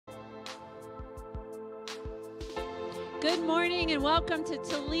Good morning and welcome to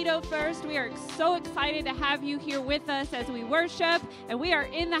Toledo First. We are so excited to have you here with us as we worship, and we are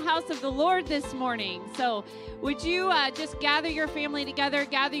in the house of the Lord this morning. So would you just gather your family together,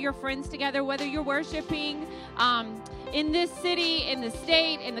 gather your friends together, whether you're worshiping in this city, in the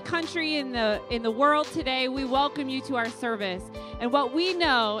state, in the country, in the world today. We welcome you to our service. And what we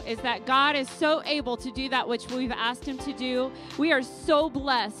know is that God is so able to do that which we've asked him to do. We are so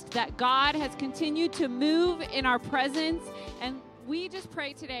blessed that God has continued to move in our presence. And we just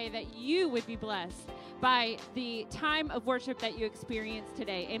pray today that you would be blessed by the time of worship that you experience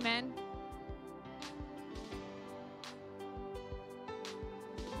today. Amen.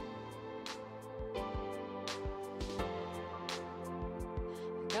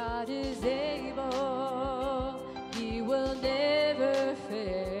 God is able, he will never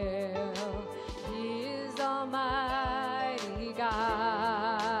fail. He is Almighty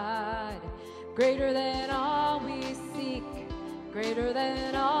God, greater than all we seek, greater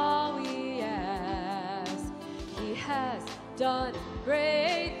than all we ask. He has done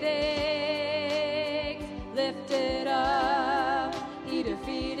great things, lifted up, he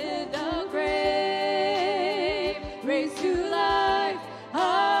defeated the grave, raised to life.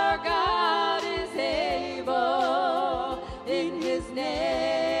 Our God is able, in his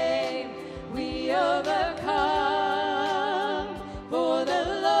name we overcome, for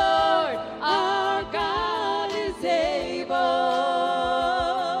the Lord our God is able.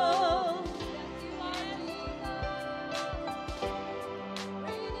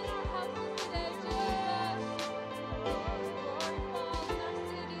 Reign in our houses today, Jesus.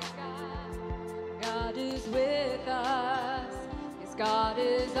 God is with us. God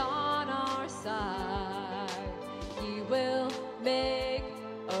is on our side. He will make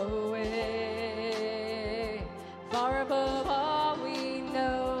a way. Far above all we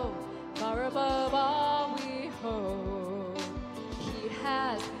know, far above all we hope. He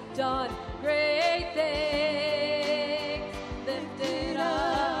has done great things, lifted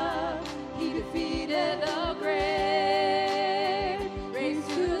up, he defeated the grave, raised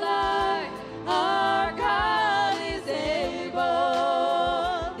to life. Our God is able.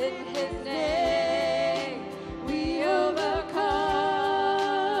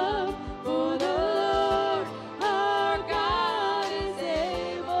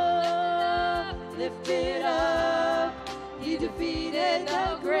 Defeated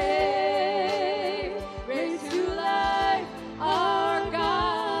the grave, raised to life. Our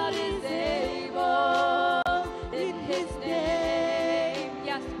God is able. In his name,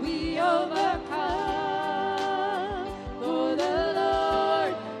 yes, we overcome. For the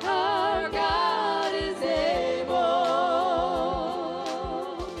Lord, our God is able.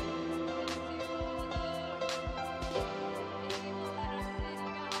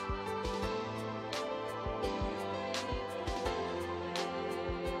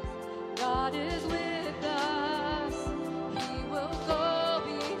 God is with us. He will go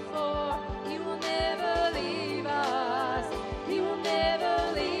before. He will never leave us. He will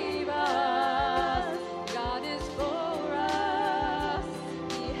never leave us. God is for us.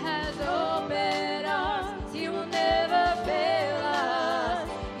 He has opened arms. He will never fail us.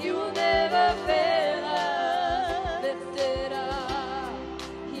 He will never fail us. Lifted up,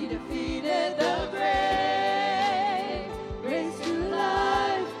 he defeated the grave, raised to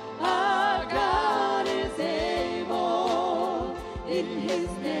life. Our God is able. In his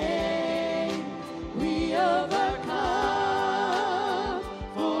name we overcome.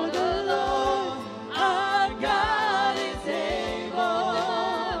 For the Lord our God is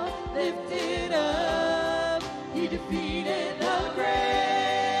able. Lifted up, he defeated the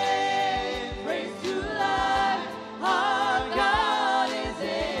grave, raised to life. Our God is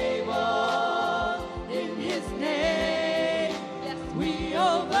able. In his name, yes, we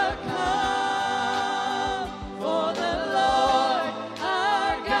overcome. For the Lord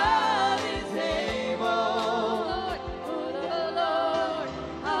our God is able. For the Lord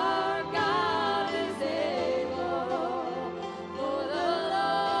our God is able. For the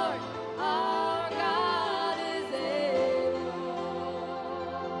Lord our God is able.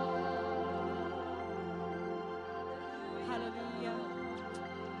 Hallelujah.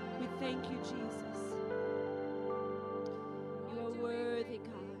 We thank you, Jesus. You are worthy,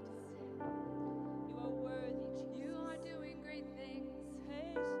 God. You are worthy, Jesus. You are doing great things.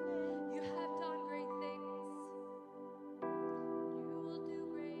 You have done great things. You will do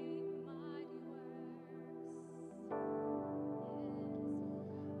great, mighty works.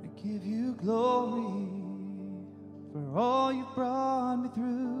 I give you glory for all you've brought me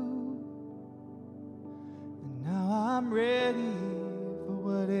through. And now I'm ready for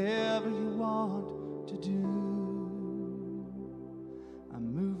whatever you want to do.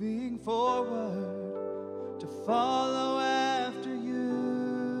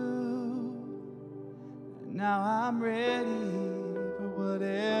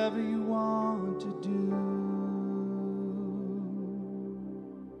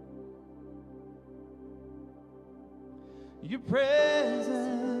 Your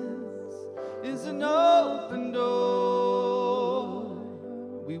presence is an open door.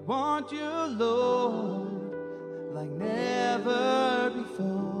 We want you, Lord, like never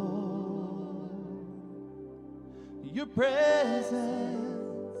before. Your presence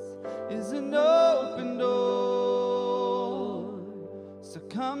is an open door. So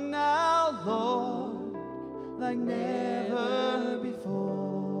come now, Lord, like never before.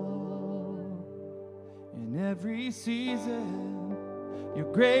 In every season,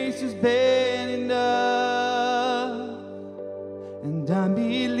 your grace has been enough, and I'm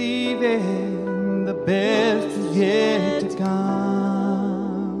believing the best is yet to come.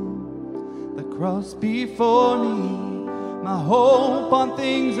 The cross before me, my hope on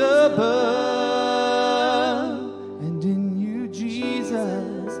things above, and in you,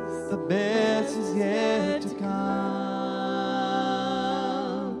 Jesus, the best is yet to come.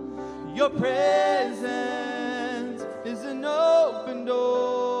 Your presence is an open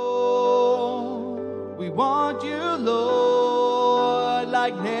door. We want you, Lord,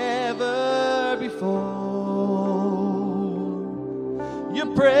 like never before. Your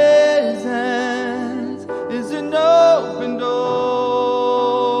presence is an open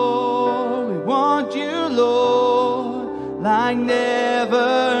door. We want you, Lord, like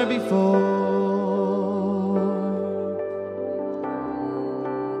never before.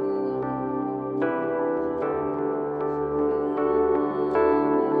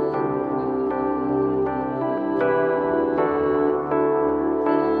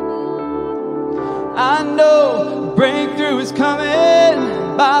 I know breakthrough is coming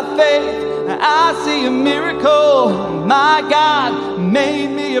by faith. I see a miracle. My God made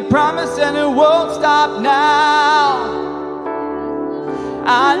me a promise and it won't stop now.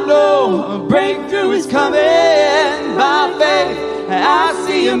 I know a breakthrough is coming by faith. I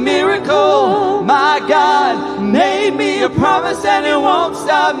see a miracle. My God made me a promise and it won't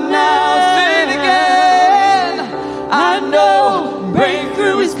stop now. Say it again. I know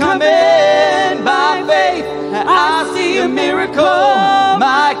breakthrough is coming by faith. I see a miracle.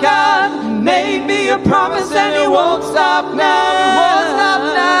 My God made me a promise and it won't stop now. It won't stop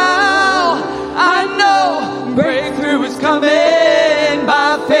now. I know breakthrough is coming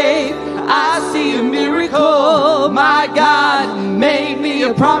by faith. I see a miracle. My God made me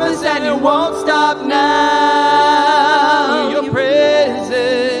a promise and it won't stop now. Your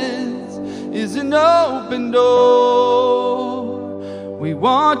presence is an open door. We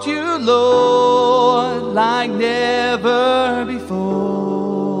want you, Lord, like never before.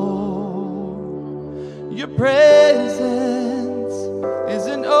 Your presence is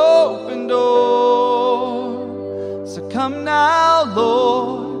an open door. So come now,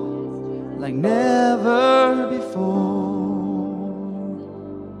 Lord, like never before.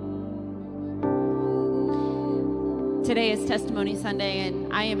 Today is Testimony Sunday,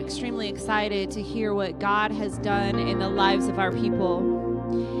 and I am extremely excited to hear what God has done in the lives of our people.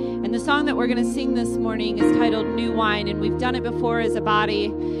 And the song that we're going to sing this morning is titled New Wine, and we've done it before as a body.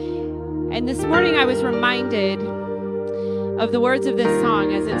 And this morning I was reminded of the words of this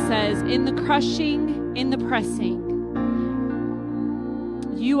song as it says, in the crushing, in the pressing,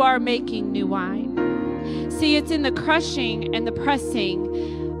 you are making new wine. See, it's in the crushing and the pressing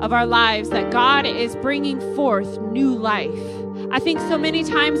of our lives that God is bringing forth new life. I think so many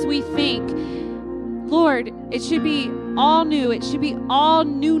times we think, Lord, it should be all new. It should be all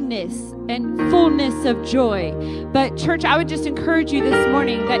newness and fullness of joy. But church, I would just encourage you this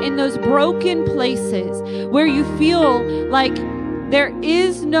morning that in those broken places where you feel like there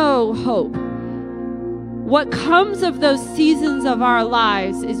is no hope, what comes of those seasons of our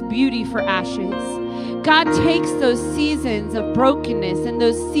lives is beauty for ashes. God takes those seasons of brokenness and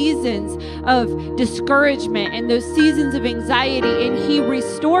those seasons of discouragement and those seasons of anxiety, and He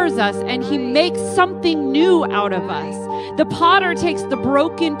restores us and He makes something new out of us. The potter takes the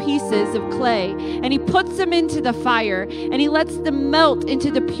broken pieces of clay and he puts them into the fire and he lets them melt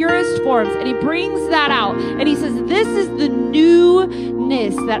into the purest forms, and he brings that out and he says, this is the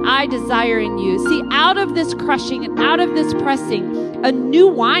newness that I desire in you. See, out of this crushing and out of this pressing, a new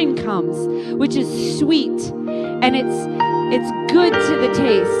wine comes, which is sweet and it's good to the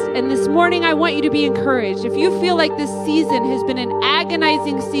taste. And this morning I want you to be encouraged. If you feel like this season has been an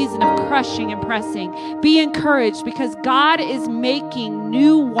agonizing season of crushing and pressing, be encouraged, because God is making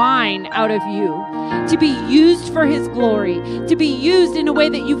new wine out of you to be used for His glory, to be used in a way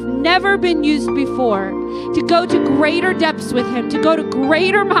that you've never been used before, to go to greater depths with Him, to go to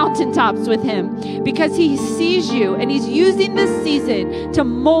greater mountaintops with Him, because He sees you and He's using this season to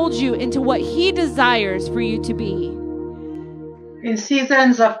mold you into what He desires for you to be. In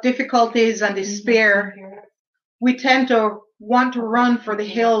seasons of difficulties and despair, we tend to want to run for the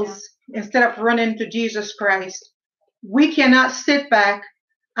hills instead of running to Jesus Christ. We cannot sit back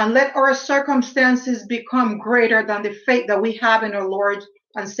and let our circumstances become greater than the faith that we have in our Lord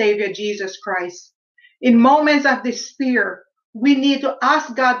and Savior Jesus Christ. In moments of despair, we need to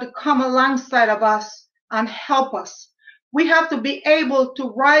ask God to come alongside of us and help us. We have to be able to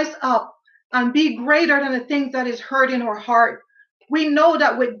rise up and be greater than the things that is hurting our heart. We know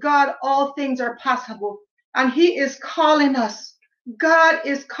that with God, all things are possible, and He is calling us. God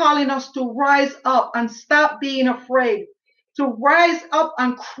is calling us to rise up and stop being afraid, to rise up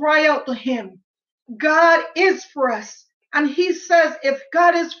and cry out to Him. God is for us. And He says, if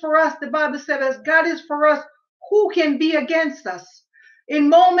God is for us, the Bible says, if God is for us, who can be against us? In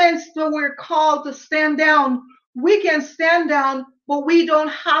moments where we're called to stand down, we can stand down, but we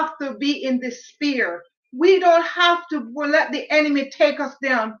don't have to be in despair. We don't have to let the enemy take us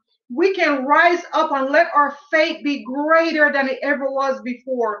down. We can rise up and let our faith be greater than it ever was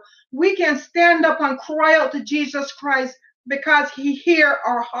before. We can stand up and cry out to Jesus Christ because He hears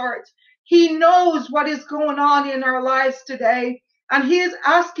our hearts. He knows what is going on in our lives today, and He is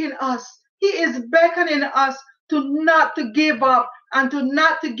asking us, He is beckoning us to not to give up and to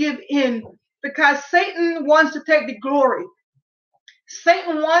not to give in, because Satan wants to take the glory.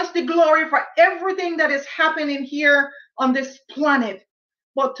 Satan wants the glory for everything that is happening here on this planet.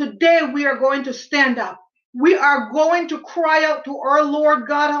 But today we are going to stand up. We are going to cry out to our Lord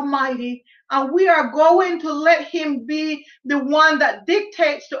God Almighty, and we are going to let Him be the one that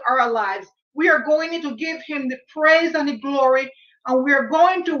dictates to our lives. We are going to give Him the praise and the glory, and we are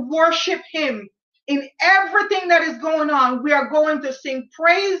going to worship Him in everything that is going on. We are going to sing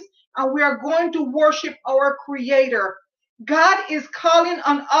praise, and we are going to worship our Creator. God is calling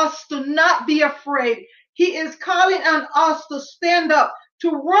on us to not be afraid. He is calling on us to stand up,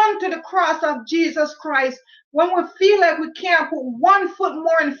 to run to the cross of Jesus Christ. When we feel like we can't put one foot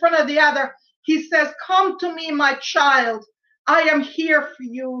more in front of the other, He says, come to me, my child. I am here for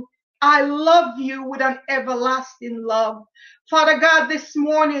you. I love you with an everlasting love. Father God, this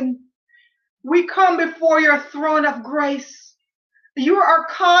morning, we come before your throne of grace. You are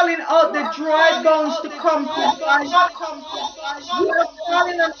calling out the dry bones to come to life. You are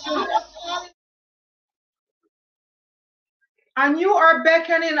calling us to, and you are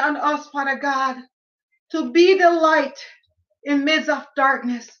beckoning on us, Father God, to be the light in midst of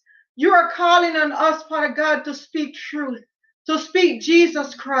darkness. You are calling on us, Father God, to speak truth, to speak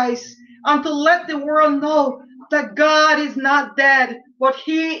Jesus Christ, and to let the world know that God is not dead, but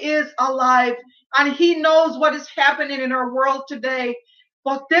He is alive, and He knows what is happening in our world today.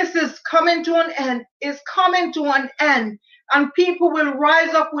 But this is coming to an end. It's coming to an end, and people will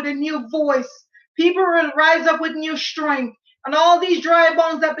rise up with a new voice. People will rise up with new strength. And all these dry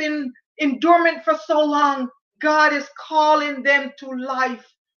bones that have been dormant for so long, God is calling them to life.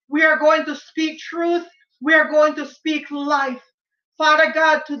 We are going to speak truth. We are going to speak life. Father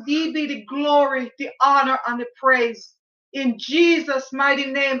God, to Thee be the glory, the honor, and the praise. In Jesus' mighty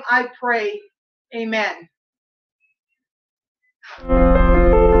name I pray. Amen.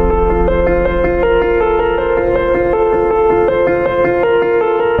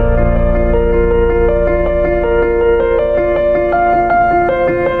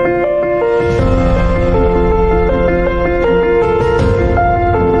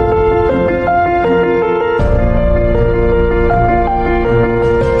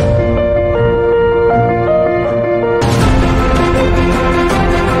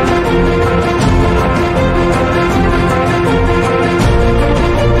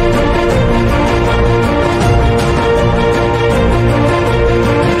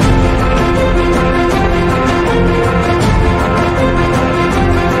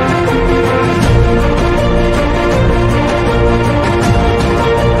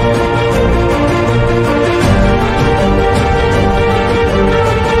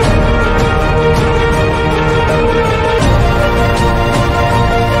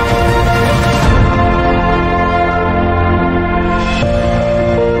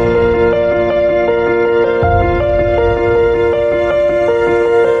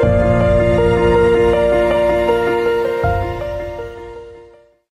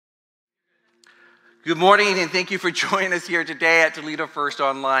 Good morning, and thank you for joining us here today at Toledo First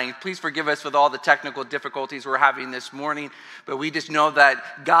Online. Please forgive us with all the technical difficulties we're having this morning, but we just know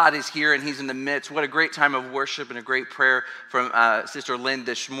that God is here and He's in the midst. What a great time of worship and a great prayer from Sister Lynn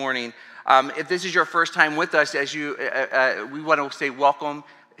this morning. If this is your first time with us, we want to say welcome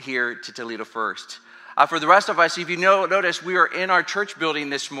here to Toledo First. For the rest of us, if you notice, we are in our church building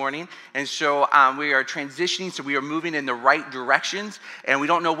this morning, and so we are transitioning, so we are moving in the right directions, and we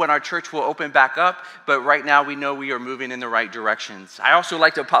don't know when our church will open back up, but right now we know we are moving in the right directions. I also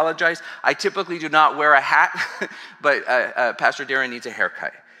like to apologize. I typically do not wear a hat, but Pastor Darren needs a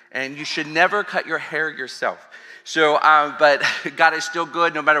haircut, and you should never cut your hair yourself. So, but God is still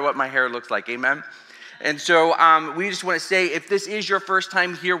good no matter what my hair looks like, amen? And so we just want to say, if this is your first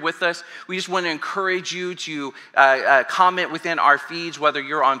time here with us, we just want to encourage you to comment within our feeds, whether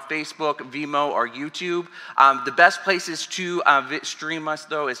you're on Facebook, Vimeo, or YouTube. The best places to stream us,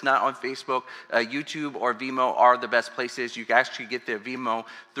 though, is not on Facebook. YouTube or Vimeo are the best places. You can actually get the Vimeo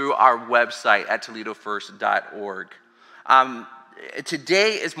through our website at ToledoFirst.org.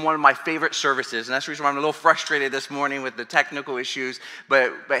 Today is one of my favorite services, and that's the reason why I'm a little frustrated this morning with the technical issues,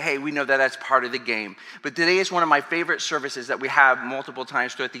 but hey, we know that that's part of the game. But today is one of my favorite services that we have multiple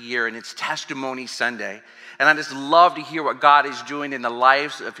times throughout the year, and it's Testimony Sunday. And I just love to hear what God is doing in the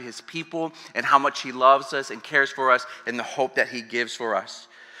lives of his people and how much he loves us and cares for us and the hope that he gives for us.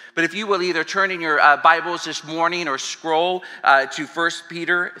 But if you will either turn in your Bibles this morning or scroll to 1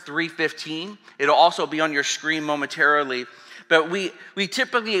 Peter 3:15, it'll also be on your screen momentarily. But we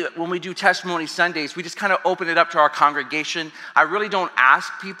typically, when we do Testimony Sundays, we just kind of open it up to our congregation. I really don't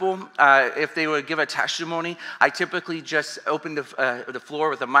ask people if they would give a testimony. I typically just open the floor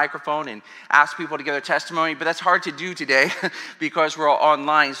with a microphone and ask people to give a testimony. But that's hard to do today because we're all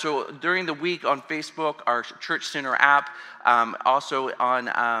online. So during the week on Facebook, our Church Center app, also on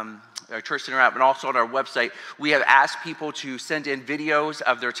our Church Center app, and also on our website, we have asked people to send in videos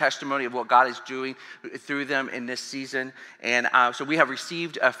of their testimony of what God is doing through them in this season. And so we have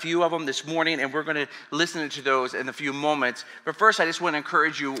received a few of them this morning, and we're going to listen to those in a few moments. But first, I just want to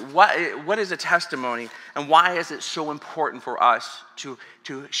encourage you, what is a testimony, and why is it so important for us to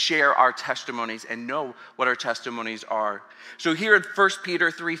share our testimonies and know what our testimonies are? So here in 1 Peter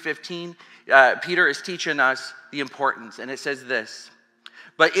 3:15, Peter is teaching us the importance, and it says this: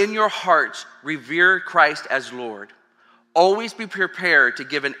 "But in your hearts, revere Christ as Lord. Always be prepared to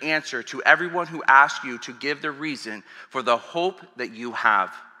give an answer to everyone who asks you to give the reason for the hope that you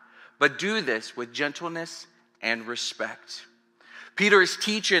have. But do this with gentleness and respect." Peter is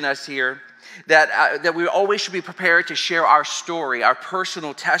teaching us here that we always should be prepared to share our story, our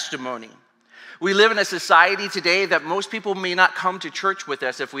personal testimony. We live in a society today that most people may not come to church with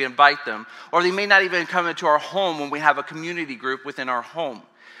us if we invite them, or they may not even come into our home when we have a community group within our home.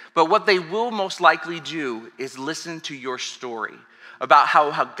 But what they will most likely do is listen to your story about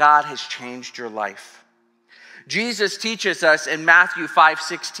how God has changed your life. Jesus teaches us in Matthew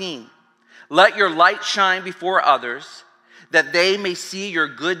 5:16, "Let your light shine before others, that they may see your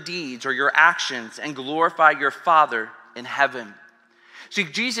good deeds or your actions and glorify your Father in heaven." See,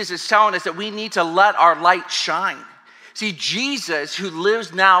 Jesus is telling us that we need to let our light shine. See, Jesus, who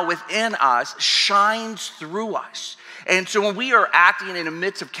lives now within us, shines through us. And so when we are acting in the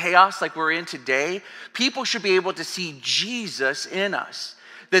midst of chaos like we're in today, people should be able to see Jesus in us.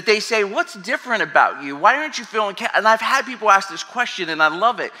 That they say, "What's different about you? Why aren't you feeling chaos?" And I've had people ask this question, and I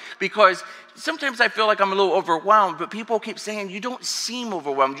love it, because sometimes I feel like I'm a little overwhelmed, but people keep saying, "You don't seem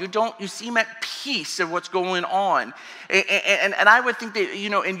overwhelmed. You seem at peace of what's going on." And I would think that,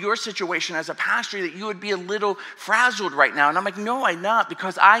 in your situation as a pastor, that you would be a little frazzled right now. And I'm like, no, I'm not,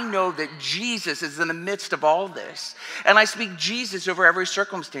 because I know that Jesus is in the midst of all this. And I speak Jesus over every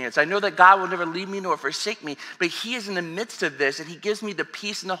circumstance. I know that God will never leave me nor forsake me, but he is in the midst of this, and he gives me the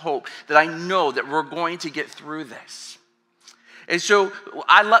peace and the hope that I know that we're going to get through this. And so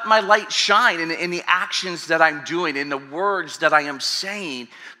I let my light shine in the actions that I'm doing, in the words that I am saying,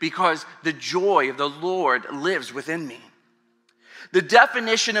 because the joy of the Lord lives within me. The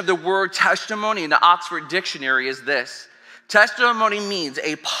definition of the word testimony in the Oxford Dictionary is this: testimony means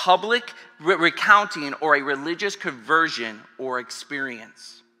a public recounting or a religious conversion or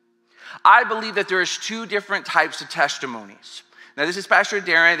experience. I believe that there's two different types of testimonies. Now, this is Pastor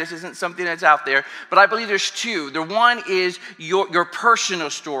Darren. This isn't something that's out there, but I believe there's two. The one is your personal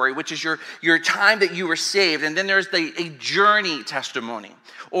story, which is your time that you were saved. And then there's a journey testimony,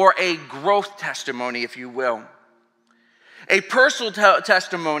 or a growth testimony, if you will. A personal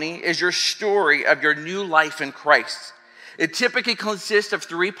testimony is your story of your new life in Christ. It typically consists of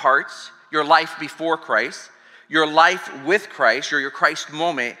three parts: your life before Christ, your life with Christ, or your Christ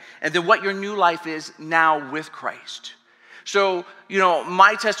moment, and then what your new life is now with Christ. So,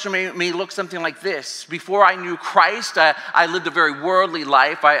 my testimony may look something like this. Before I knew Christ, I lived a very worldly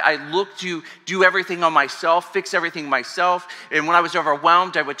life. I looked to do everything on myself, fix everything myself. And when I was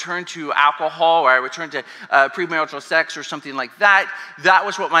overwhelmed, I would turn to alcohol, or I would turn to premarital sex or something like that. That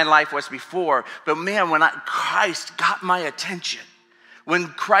was what my life was before. But man, when Christ got my attention, when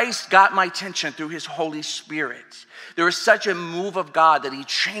Christ got my attention through his Holy Spirit, there was such a move of God that he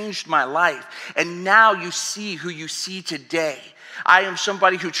changed my life. And now you see who you see today. I am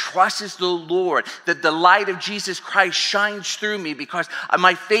somebody who trusts the Lord, that the light of Jesus Christ shines through me because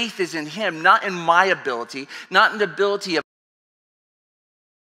my faith is in him, not in my ability, not in the ability of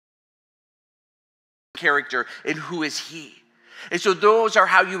character, and who is he. And so those are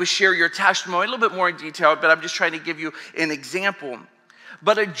how you would share your testimony, a little bit more in detail, but I'm just trying to give you an example.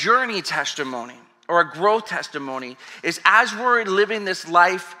 But a journey testimony or a growth testimony is as we're living this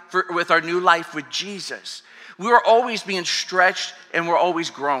life with our new life with Jesus, we are always being stretched and we're always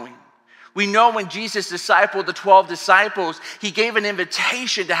growing. We know when Jesus discipled the 12 disciples, he gave an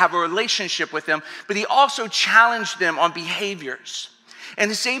invitation to have a relationship with them, but he also challenged them on behaviors. And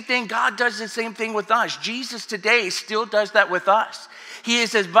the same thing, God does the same thing with us. Jesus today still does that with us. He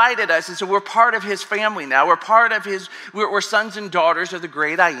has invited us, and so we're part of his family now. We're sons and daughters of the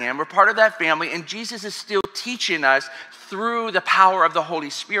great I Am. We're part of that family, and Jesus is still teaching us through the power of the Holy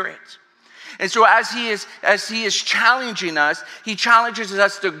Spirit. And so as he is challenging us, he challenges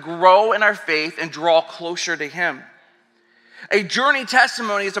us to grow in our faith and draw closer to him. A journey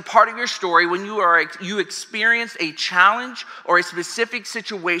testimony is a part of your story when you experience a challenge or a specific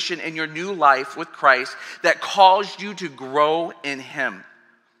situation in your new life with Christ that caused you to grow in him.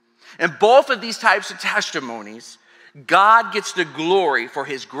 In both of these types of testimonies, God gets the glory for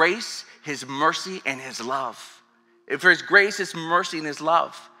his grace, his mercy, and his love. For his grace, his mercy, and his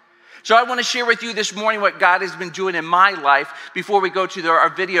love. So I want to share with you this morning what God has been doing in my life before we go to our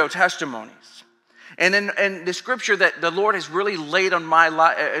video testimonies. And in the scripture that the Lord has really laid in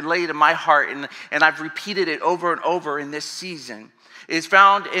my heart, and I've repeated it over and over in this season, is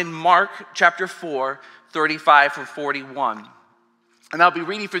found in Mark chapter 4, 35 through 41. And I'll be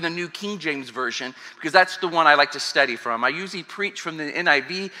reading from the New King James Version because that's the one I like to study from. I usually preach from the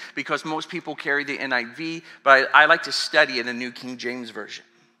NIV because most people carry the NIV, but I like to study in the New King James Version.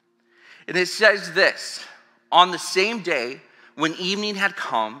 And it says this: on the same day when evening had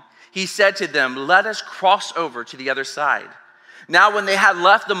come, he said to them, "Let us cross over to the other side." Now when they had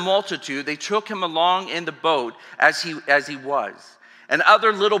left the multitude, they took him along in the boat as he was. And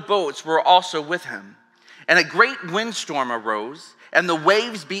other little boats were also with him. And a great windstorm arose, and the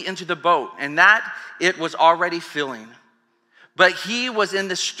waves beat into the boat, and that it was already filling. But he was in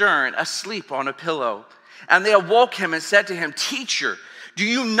the stern, asleep on a pillow. And they awoke him and said to him, "Teacher, do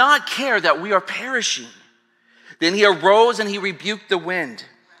you not care that we are perishing?" Then he arose and he rebuked the wind.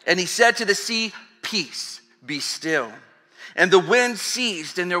 And he said to the sea, "Peace, be still." And the wind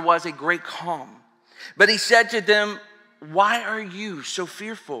ceased, and there was a great calm. But he said to them, "Why are you so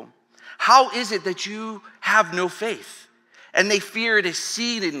fearful? How is it that you have no faith?" And they feared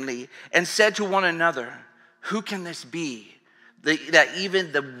exceedingly and said to one another, "Who can this be, that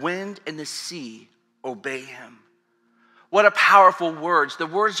even the wind and the sea obey him?" What a powerful words. The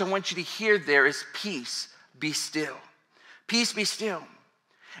words I want you to hear there is peace, be still. Peace, be still.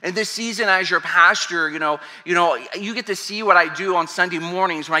 And this season, as your pastor, you get to see what I do on Sunday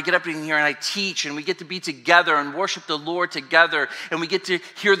mornings when I get up in here and I teach, and we get to be together and worship the Lord together, and we get to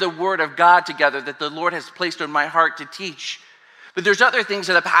hear the word of God together that the Lord has placed on my heart to teach. But there's other things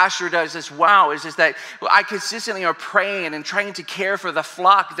that a pastor does as well, is that I consistently are praying and trying to care for the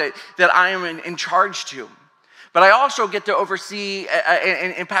flock that I am in charge to. But I also get to oversee,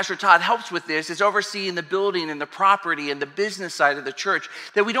 and Pastor Todd helps with this, is overseeing the building and the property and the business side of the church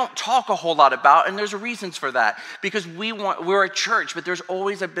that we don't talk a whole lot about, and there's reasons for that. Because we're a church, but there's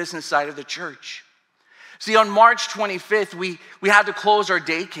always a business side of the church. See, on March 25th, we had to close our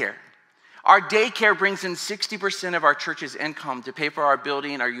daycare. Our daycare brings in 60% of our church's income to pay for our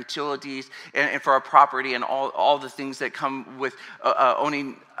building, our utilities, and for our property and all the things that come with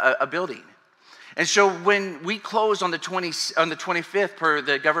owning a building. And so when we closed on the 25th per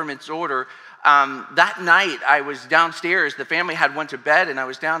the government's order, that night I was downstairs. The family had went to bed, and I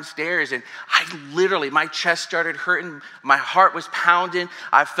was downstairs, and my chest started hurting. My heart was pounding.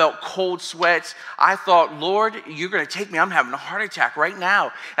 I felt cold sweats. I thought, "Lord, you're going to take me. I'm having a heart attack right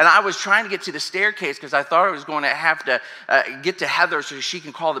now." And I was trying to get to the staircase because I thought I was going to have to get to Heather so she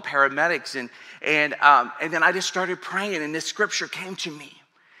can call the paramedics. And then I just started praying, and this scripture came to me.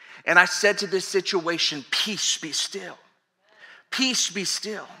 And I said to this situation, "Peace, be still. Peace, be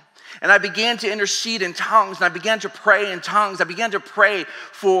still." And I began to intercede in tongues, and I began to pray in tongues. I began to pray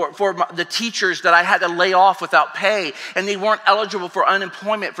for the teachers that I had to lay off without pay, and they weren't eligible for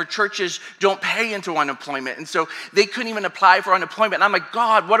unemployment, for churches don't pay into unemployment. And so they couldn't even apply for unemployment. And I'm like,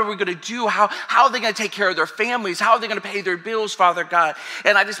 God, what are we going to do? How are they going to take care of their families? How are they going to pay their bills, Father God?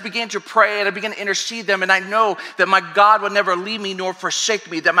 And I just began to pray, and I began to intercede them, and I know that my God will never leave me nor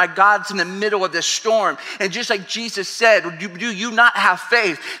forsake me, that my God's in the middle of this storm. And just like Jesus said, do you not have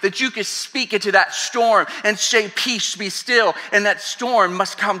faith that you can speak into that storm and say, peace, be still, and that storm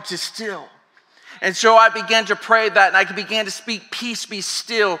must come to still. And so I began to pray that, and I began to speak, peace, be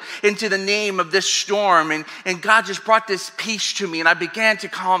still, into the name of this storm. And God just brought this peace to me, and I began to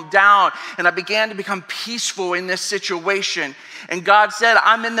calm down, and I began to become peaceful in this situation. And God said,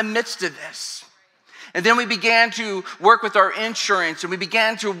 I'm in the midst of this. And then we began to work with our insurance, and we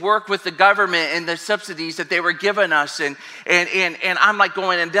began to work with the government and the subsidies that they were giving us. And I'm like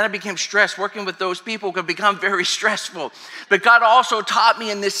going, and then I became stressed. Working with those people could become very stressful. But God also taught me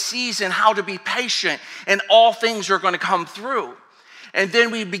in this season how to be patient, and all things are going to come through. And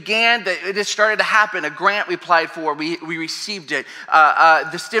then it started to happen. A grant we applied for, we received it.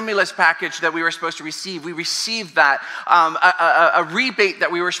 The stimulus package that we were supposed to receive, we received that. A rebate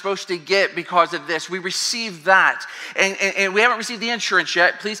that we were supposed to get because of this, we received that. And we haven't received the insurance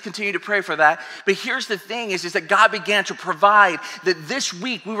yet. Please continue to pray for that. But here's the thing is that God began to provide that this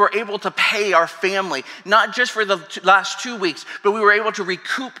week we were able to pay our family, not just for the last 2 weeks, but we were able to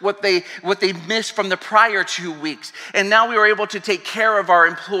recoup what they missed from the prior 2 weeks. And now we were able to take care of our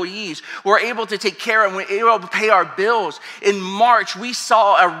employees. We're able to take care of, we're able to pay our bills. In March, we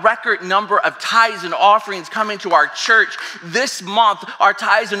saw a record number of tithes and offerings come into our church. This month, our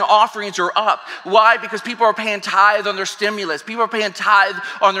tithes and offerings are up. Why? Because people are paying tithe on their stimulus. People are paying tithe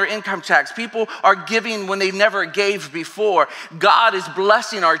on their income tax. People are giving when they never gave before. God is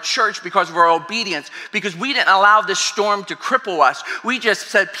blessing our church because of our obedience, because we didn't allow this storm to cripple us. We just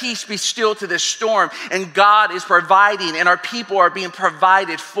said, peace, be still to this storm, and God is providing, and our people are being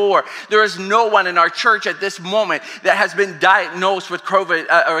provided for. There is no one in our church at this moment that has been diagnosed with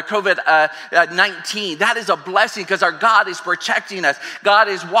COVID-19. That is a blessing because our God is protecting us. God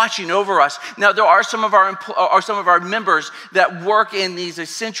is watching over us. Now, there are some of our members that work in these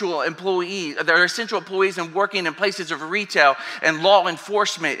essential employees. They're essential employees and working in places of retail and law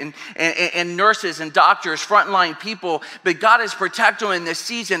enforcement and nurses and doctors, frontline people. But God is protecting them in this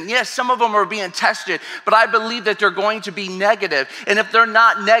season. Yes, some of them are being tested, but I believe that they're going to be negative. And if they're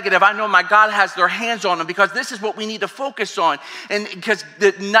not negative, I know my God has their hands on them, because this is what we need to focus on. And because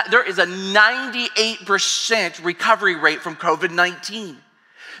there is a 98% recovery rate from COVID-19.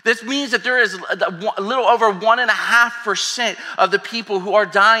 This means that there is a little over 1.5% of the people who are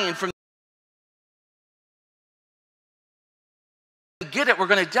dying from get it, we're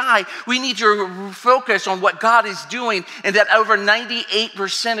going to die. We need to focus on what God is doing, and that over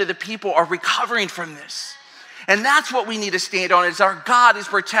 98% of the people are recovering from this. And that's what we need to stand on, is our God is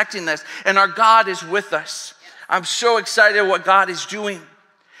protecting us, and our God is with us. I'm so excited what God is doing.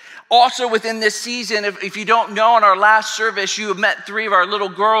 Also within this season, if you don't know, in our last service, you have met 3 of our little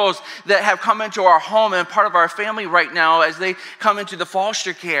girls that have come into our home and part of our family right now as they come into the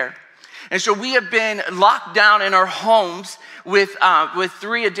foster care. And so we have been locked down in our homes with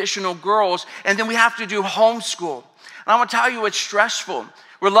 3 additional girls, and then we have to do homeschool. And I want to tell you, it's stressful.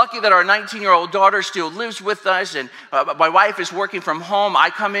 We're lucky that our 19-year-old daughter still lives with us, and my wife is working from home. I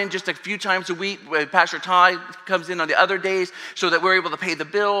come in just a few times a week. Pastor Ty comes in on the other days so that we're able to pay the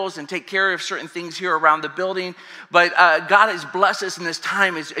bills and take care of certain things here around the building. But God has blessed us in this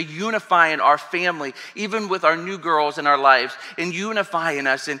time, is unifying our family, even with our new girls in our lives, and unifying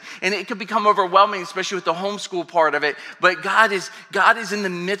us. And it can become overwhelming, especially with the homeschool part of it. But God is in the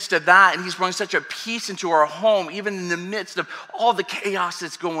midst of that, and He's bringing such a peace into our home, even in the midst of all the chaos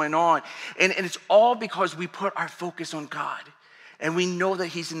that's going on. And it's all because we put our focus on God, and we know that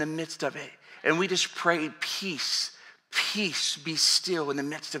He's in the midst of it. And we just pray, peace, peace, be still in the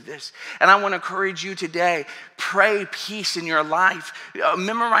midst of this. And I want to encourage you today, pray peace in your life.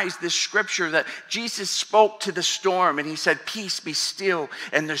 Memorize this scripture that Jesus spoke to the storm, and He said, peace, be still,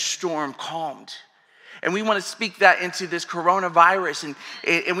 and the storm calmed. And we want to speak that into this coronavirus.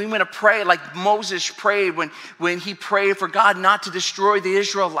 And we want to pray like Moses prayed when he prayed for God not to destroy the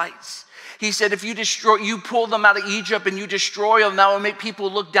Israelites. He said, if you pull them out of Egypt and you destroy them, that will make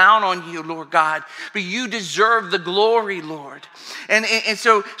people look down on you, Lord God. But you deserve the glory, Lord. And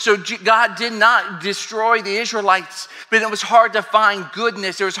so God did not destroy the Israelites, but it was hard to find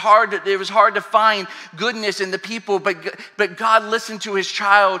goodness. It was hard to find goodness in the people, but God listened to his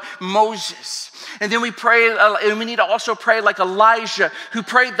child, Moses. And then we pray, and we need to also pray like Elijah, who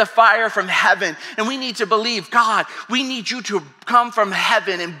prayed the fire from heaven. And we need to believe, God, we need you to come from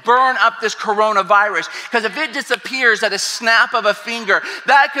heaven and burn up this coronavirus. Because if it disappears at a snap of a finger,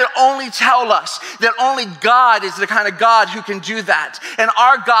 that could only tell us that only God is the kind of God who can do that. And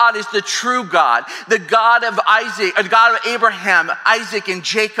our God is the true God, the God of Isaac, the God of Abraham, Isaac, and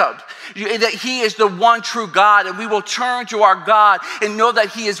Jacob. That he is the one true God, and we will turn to our God and know that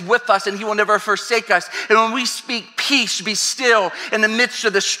he is with us and he will never forsake us. And when we speak peace, be still in the midst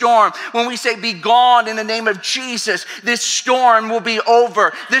of the storm, when we say be gone in the name of Jesus, this storm will be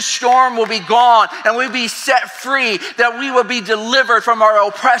over, this storm will be gone, and we'll be set free, that we will be delivered from our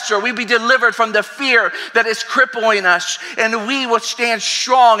oppressor, we be delivered from the fear that is crippling us, and we will stand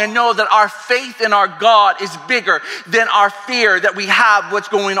strong and know that our faith in our God is bigger than our fear that we have what's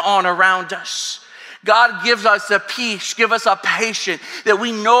going on around us. God gives us a peace, give us a patience, that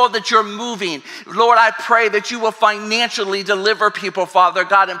we know that you're moving. Lord, I pray that you will financially deliver people, Father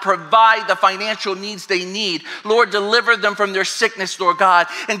God, and provide the financial needs they need. Lord, deliver them from their sickness, Lord God.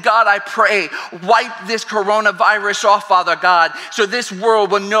 And God, I pray, wipe this coronavirus off, Father God, so this world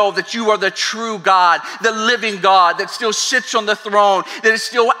will know that you are the true God, the living God that still sits on the throne, that is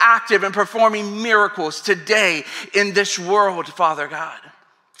still active and performing miracles today in this world, Father God.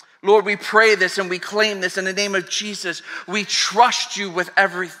 Lord, we pray this and we claim this in the name of Jesus. We trust you with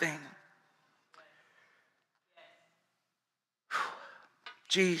everything.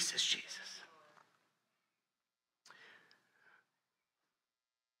 Jesus, Jesus.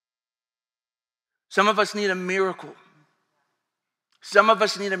 Some of us need a miracle. Some of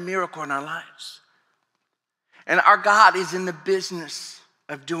us need a miracle in our lives. And our God is in the business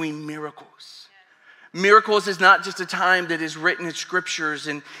of doing miracles. Miracles is not just a time that is written in scriptures,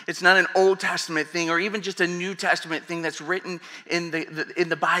 and it's not an Old Testament thing or even just a New Testament thing that's written in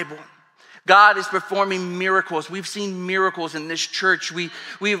the Bible. God is performing miracles. We've seen miracles in this church. We've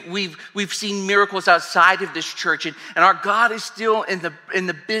seen miracles outside of this church, and our God is still in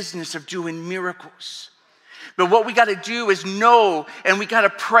the business of doing miracles. But what we got to do is know, and we got to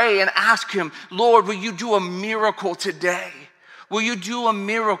pray and ask him, Lord, will you do a miracle today? Will you do a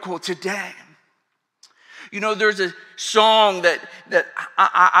miracle today? You know, there's a song that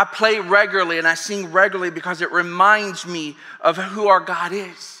I play regularly and I sing regularly because it reminds me of who our God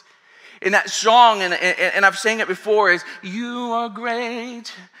is. And that song, and I've sang it before, is, you are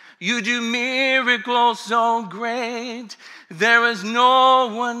great, you do miracles so great, there is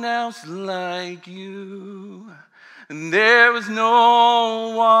no one else like you. And there is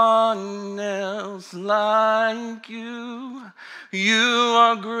no one else like you. You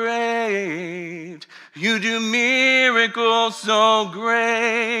are great. You do miracles so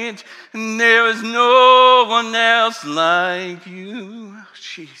great. And there is no one else like you.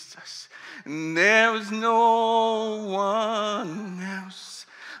 Jesus. And there is no one else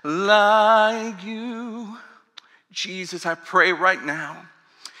like you. Jesus, I pray right now,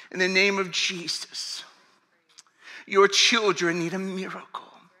 in the name of Jesus, your children need a miracle.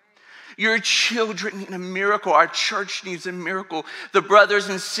 Your children need a miracle. Our church needs a miracle. The brothers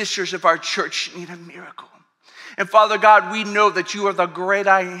and sisters of our church need a miracle. And Father God, we know that you are the great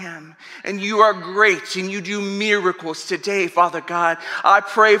I am, and you are great, and you do miracles today, Father God. I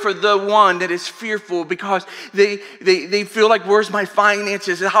pray for the one that is fearful because they feel like, where's my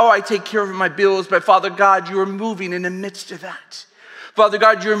finances? How do I take care of my bills? But Father God, you are moving in the midst of that. Father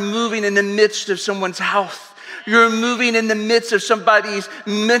God, you're moving in the midst of someone's health. You're moving in the midst of somebody's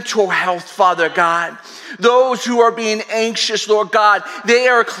mental health, Father God. Those who are being anxious, Lord God, they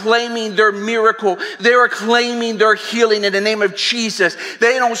are claiming their miracle. They are claiming their healing in the name of Jesus.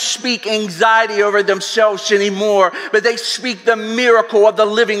 They don't speak anxiety over themselves anymore, but they speak the miracle of the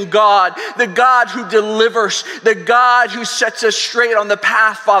living God, the God who delivers, the God who sets us straight on the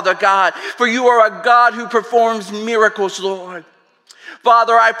path, Father God. For you are a God who performs miracles, Lord.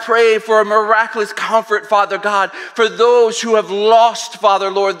 Father, I pray for a miraculous comfort, Father God, for those who have lost, Father,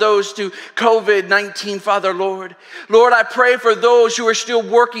 Lord, those to COVID-19, Father, Lord. Lord, I pray for those who are still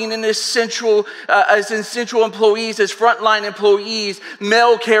working in essential employees, as frontline employees,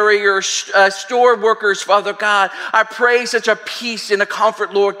 mail carriers, store workers, Father God. I pray such a peace and a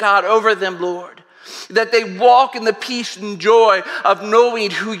comfort, Lord God, over them, Lord, that they walk in the peace and joy of knowing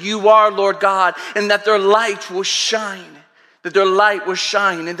who you are, Lord God, and that their light will shine. that their light will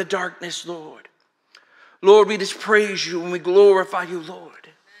shine in the darkness, Lord. Lord, we just praise you and we glorify you, Lord.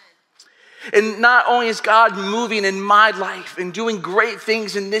 And not only is God moving in my life and doing great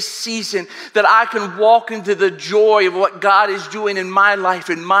things in this season, that I can walk into the joy of what God is doing in my life,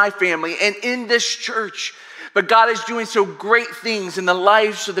 in my family, and in this church, but God is doing so great things in the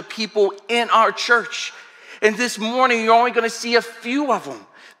lives of the people in our church. And this morning, you're only going to see a few of them.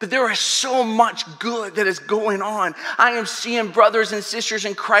 But there is so much good that is going on. I am seeing brothers and sisters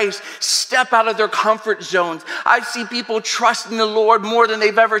in Christ step out of their comfort zones. I see people trusting the Lord more than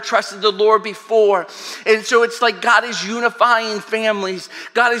they've ever trusted the Lord before. And so it's like God is unifying families.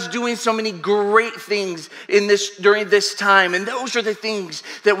 God is doing so many great things during this time. And those are the things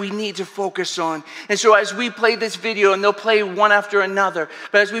that we need to focus on. And so as we play this video, and they'll play one after another,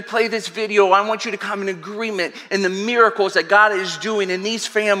 but as we play this video, I want you to come in agreement in the miracles that God is doing in these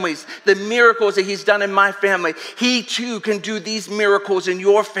families. The miracles that he's done in my family. He too can do these miracles in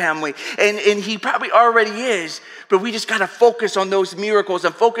your family. And he probably already is, but we just got to focus on those miracles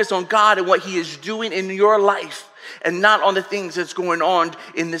and focus on God and what he is doing in your life and not on the things that's going on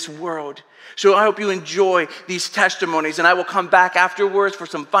in this world. So I hope you enjoy these testimonies, and I will come back afterwards for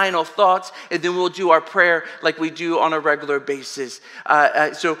some final thoughts, and then we'll do our prayer like we do on a regular basis.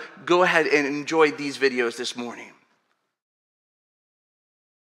 So go ahead and enjoy these videos this morning.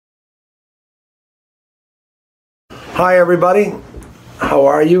 Hi everybody, how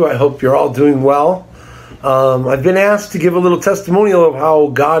are you? I hope you're all doing well. I've been asked to give a little testimonial of how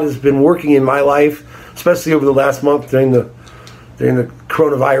God has been working in my life, especially over the last month during the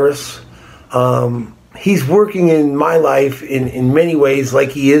coronavirus. He's working in my life in many ways like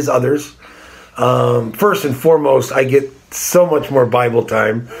he is others. First and foremost, I get so much more Bible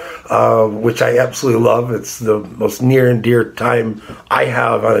time, which I absolutely love. It's the most near and dear time I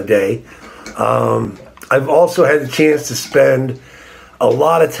have on a day. I've also had the chance to spend a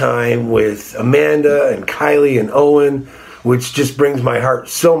lot of time with Amanda and Kylie and Owen, which just brings my heart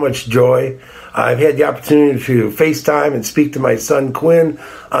so much joy. I've had the opportunity to FaceTime and speak to my son Quinn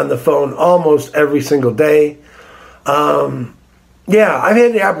on the phone almost every single day. I've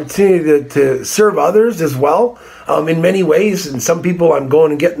had the opportunity to serve others as well in many ways. And some people I'm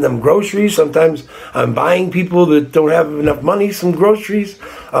going and getting them groceries. Sometimes I'm buying people that don't have enough money some groceries.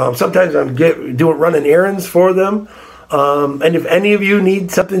 Sometimes I'm running errands for them. And if any of you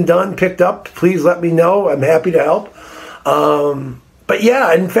need something done, picked up, please let me know. I'm happy to help. But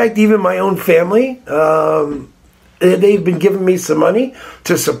yeah, in fact, even my own family, they've been giving me some money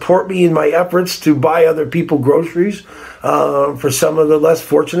to support me in my efforts to buy other people groceries for some of the less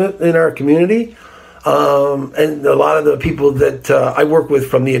fortunate in our community. And a lot of the people that I work with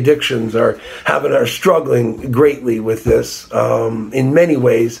from the addictions are struggling greatly with this in many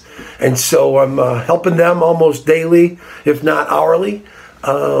ways. And so I'm helping them almost daily, if not hourly,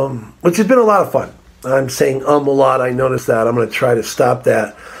 which has been a lot of fun. I'm saying a lot. I noticed that. I'm going to try to stop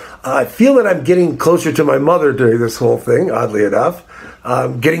that. I feel that I'm getting closer to my mother during this whole thing, oddly enough.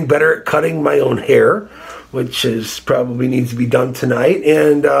 I'm getting better at cutting my own hair, which probably needs to be done tonight.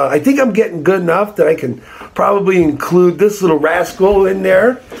 And I think I'm getting good enough that I can probably include this little rascal in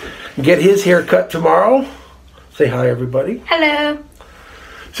there and get his hair cut tomorrow. Say hi, everybody. Hello.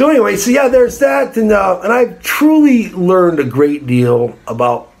 So anyway, there's that. And I've truly learned a great deal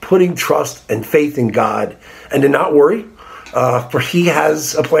about putting trust and faith in God and to not worry. For he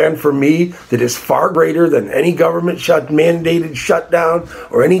has a plan for me that is far greater than any government mandated shutdown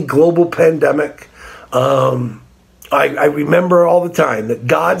or any global pandemic. I remember all the time that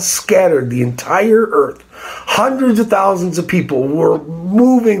God scattered the entire earth. Hundreds of thousands of people were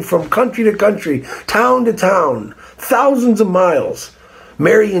moving from country to country, town to town, thousands of miles.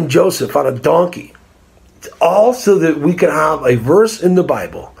 Mary and Joseph on a donkey. All so that we could have a verse in the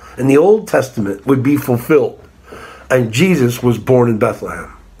Bible in the Old Testament would be fulfilled. And Jesus was born in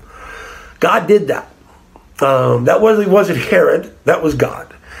Bethlehem. God did that. That wasn't Herod. That was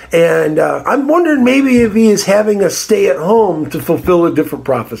God. And I'm wondering maybe if he is having us stay at home to fulfill a different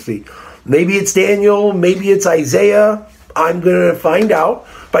prophecy. Maybe it's Daniel. Maybe it's Isaiah. I'm going to find out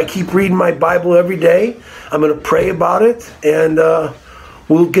if I keep reading my Bible every day. I'm going to pray about it. And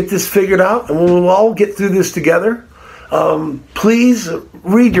we'll get this figured out. And we'll all get through this together. Please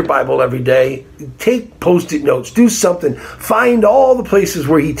read your Bible every day. Take Post-it notes. Do something. Find all the places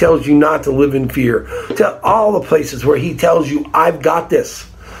where he tells you not to live in fear. Tell all the places where he tells you, I've got this.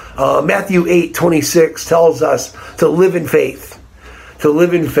 Matthew 8:26 tells us to live in faith. To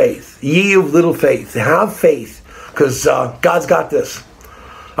live in faith. Ye of little faith. Have faith. Because God's got this.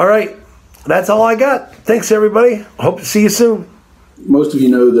 All right. That's all I got. Thanks, everybody. Hope to see you soon. most of you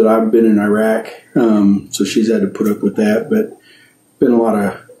know that I've been in Iraq, so she's had to put up with that, but been a lot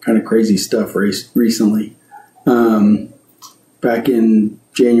of kind of crazy stuff recently. Back in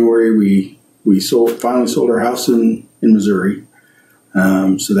January, we finally sold our house in Missouri,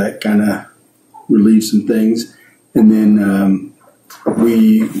 so that kind of relieved some things. And then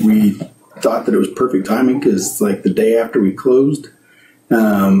we thought that it was perfect timing because like the day after we closed,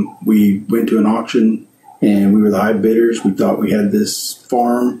 we went to an auction and we were the high bidders. We thought we had this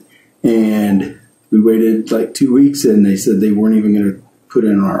farm, and we waited like 2 weeks and they said they weren't even going to put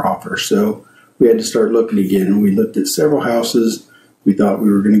in our offer. So we had to start looking again, and we looked at several houses. We thought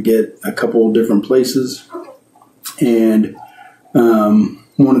we were going to get a couple of different places, and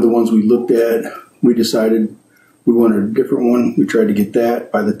one of the ones we looked at, we decided we wanted a different one. We tried to get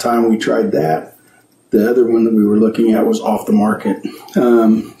that. By the time we tried that, the other one that we were looking at was off the market.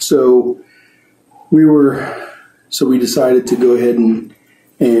 So we decided to go ahead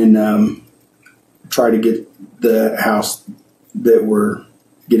and try to get the house that we're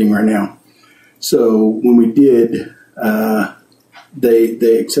getting right now. So when we did,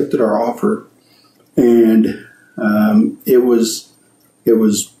 they accepted our offer, and it was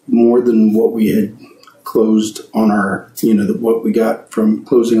more than what we had closed on our, what we got from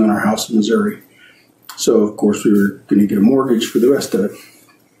closing on our house in Missouri. So of course we were going to get a mortgage for the rest of it.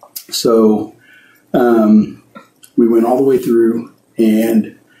 So we went all the way through,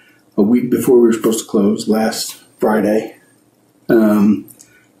 and a week before we were supposed to close, last Friday,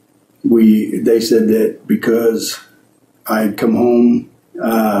 they said that because I had come home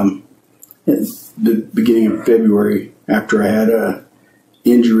at the beginning of February after I had a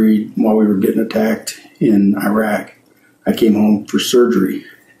injury while we were getting attacked in Iraq, I came home for surgery.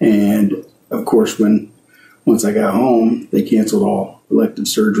 And of course, once I got home, they canceled all elective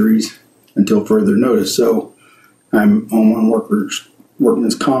surgeries until further notice. So I'm home on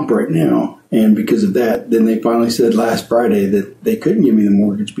workman's comp right now. And because of that, then they finally said last Friday that they couldn't give me the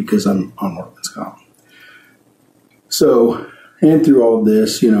mortgage because I'm on workman's comp. So, and through all of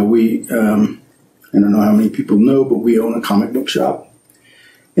this, we, I don't know how many people know, but we own a comic book shop.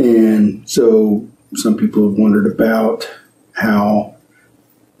 And so some people have wondered about how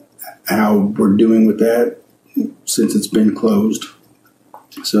we're doing with that since it's been closed.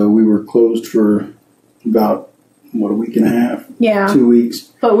 So we were closed for about, a week and a half? Yeah. 2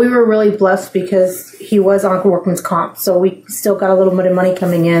 weeks. But we were really blessed because he was on workman's comp. So we still got a little bit of money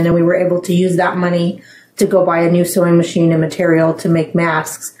coming in, and we were able to use that money to go buy a new sewing machine and material to make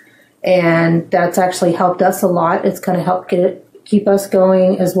masks. And that's actually helped us a lot. It's kind of helped keep us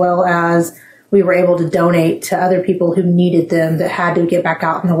going, as well as we were able to donate to other people who needed them that had to get back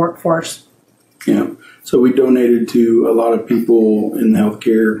out in the workforce. Yeah. So we donated to a lot of people in the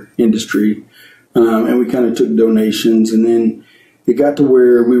healthcare industry. And we kind of took donations, and then it got to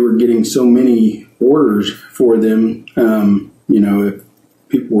where we were getting so many orders for them. If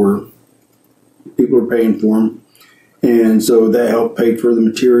people were paying for them, and so that helped pay for the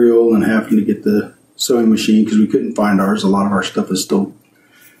material and having to get the sewing machine because we couldn't find ours. A lot of our stuff is still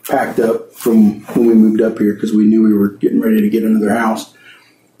packed up from when we moved up here because we knew we were getting ready to get another house.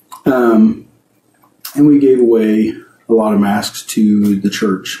 And we gave away a lot of masks to the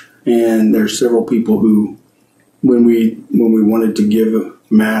church. And there's several people who, when we wanted to give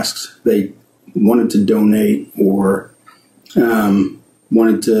masks, they wanted to donate or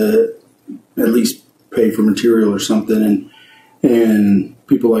wanted to at least pay for material or something. And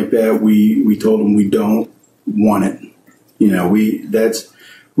people like that, we told them we don't want it.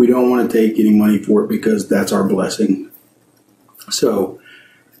 We don't want to take any money for it because that's our blessing. So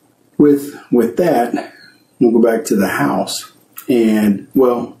with that, we'll go back to the house. And,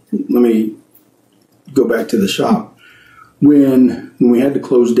 let me go back to the shop. When we had to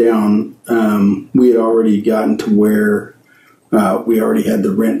close down, we had already gotten to where we already had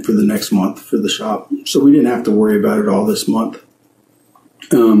the rent for the next month for the shop. So we didn't have to worry about it all this month.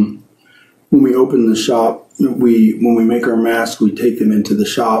 When we open the shop, when we make our masks, we take them into the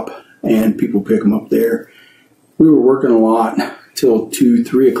shop and people pick them up there. We were working a lot till 2,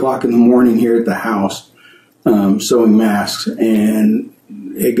 3 o'clock in the morning here at the house, sewing masks, and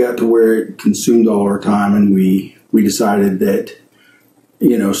it got to where it consumed all our time, and we decided that,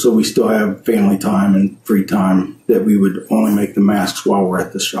 so we still have family time and free time, that we would only make the masks while we're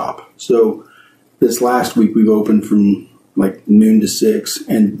at the shop. So this last week we've opened from like noon to 6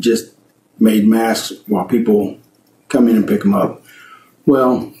 and just made masks while people come in and pick them up.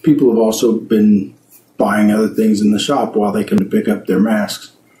 Well, people have also been buying other things in the shop while they come to pick up their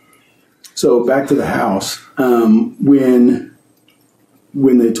masks. So back to the house.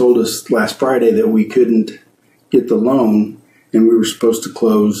 When they told us last Friday that we couldn't get the loan, and we were supposed to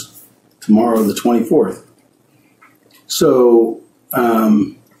close tomorrow, the 24th. So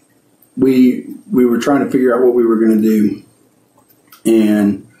we were trying to figure out what we were going to do,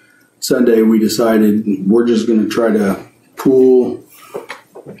 and Sunday we decided we're just going to try to pool,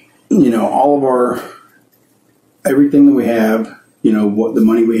 all of everything that we have, what the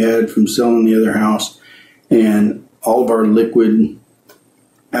money we had from selling the other house, and all of our liquid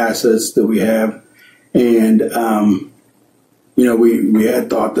assets that we have. And, we had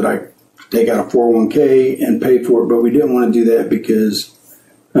thought that I take out a 401k and pay for it, but we didn't want to do that because,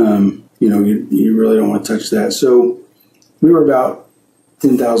 you really don't want to touch that. So we were about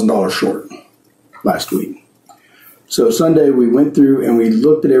 $10,000 short last week. So Sunday we went through and we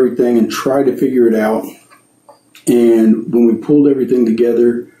looked at everything and tried to figure it out. And when we pulled everything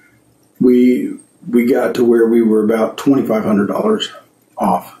together, we got to where we were about $2,500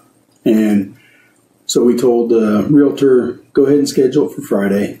 off. And so we told the realtor, go ahead and schedule it for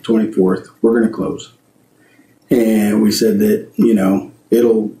Friday, 24th. We're going to close. And we said that,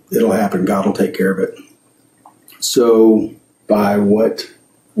 it'll happen. God will take care of it. So by what?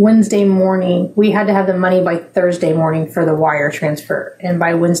 Wednesday morning, we had to have the money by Thursday morning for the wire transfer. And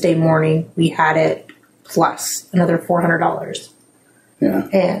by Wednesday morning, we had it plus another $400. Yeah.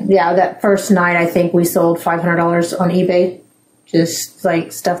 And that first night, I think we sold $500 on eBay. Just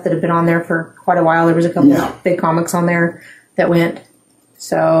like stuff that had been on there for quite a while. There was a couple of big comics on there that went.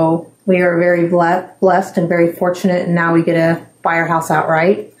 So we are very blessed and very fortunate. And now we get to buy our house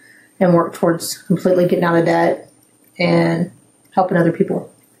outright and work towards completely getting out of debt and helping other people.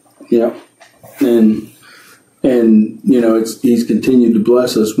 Yeah. And he's continued to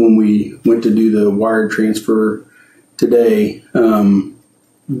bless us. When we went to do the wire transfer today,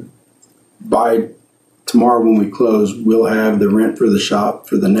 by tomorrow when we close, we'll have the rent for the shop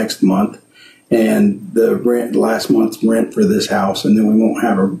for the next month and the last month's rent for this house, and then we won't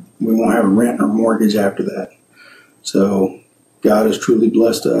have a rent or mortgage after that. So God has truly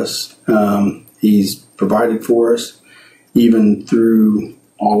blessed us. He's provided for us even through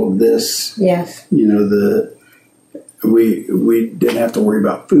all of this. Yes. We didn't have to worry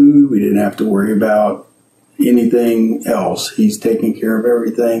about food. We didn't have to worry about anything else. He's taking care of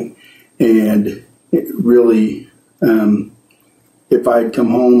everything. And it really, if I'd come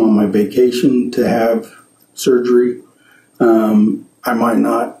home on my vacation to have surgery, I might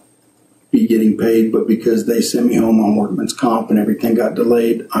not be getting paid, but because they sent me home on workman's comp and everything got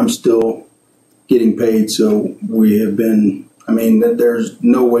delayed, I'm still getting paid. So we have been, there's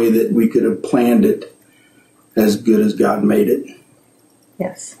no way that we could have planned it as good as God made it.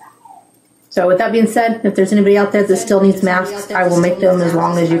 Yes. So with that being said, if there's anybody out there that still needs masks, I will make them as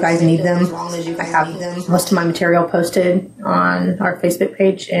long as you guys need them. I have most of my material posted on our Facebook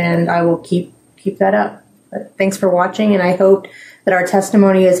page, and I will keep that up. But thanks for watching, and I hope that our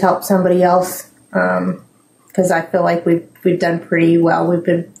testimony has helped somebody else, because I feel like we've done pretty well. We've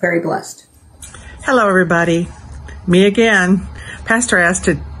been very blessed. Hello, everybody. Me again. Pastor asked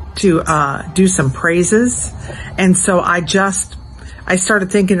to do some praises, and so I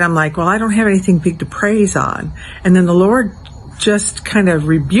started thinking, I'm like, well, I don't have anything big to praise on. And then the Lord just kind of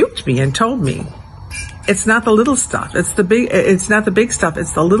rebuked me and told me, it's not the little stuff. It's not the big stuff.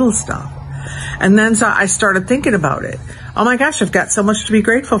 It's the little stuff. And then so I started thinking about it. Oh my gosh, I've got so much to be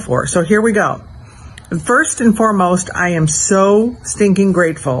grateful for. So here we go. First and foremost, I am so stinking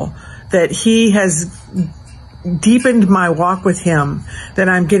grateful that He has deepened my walk with Him, that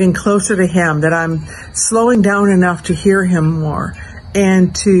I'm getting closer to Him, that I'm slowing down enough to hear Him more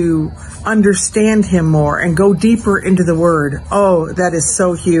and to understand Him more and go deeper into the Word. Oh, that is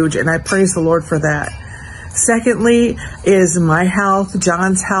so huge, and I praise the Lord for that. Secondly is my health,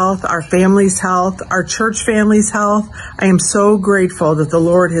 John's health, our family's health, our church family's health. I am so grateful that the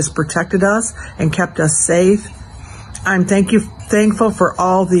Lord has protected us and kept us safe. I'm thankful for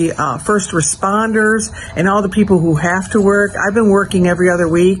all the first responders and all the people who have to work. I've been working every other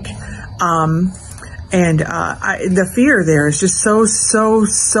week. The fear there is just so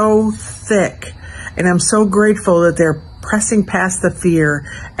thick. And I'm so grateful that they're pressing past the fear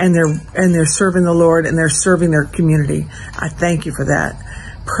and they're serving the Lord and they're serving their community. I thank you for that.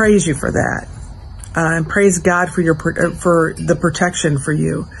 Praise you for that. And praise God for for the protection for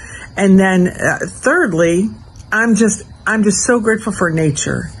you. And then thirdly, I'm just so grateful for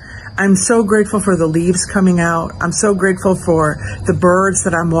nature. I'm so grateful for the leaves coming out. I'm so grateful for the birds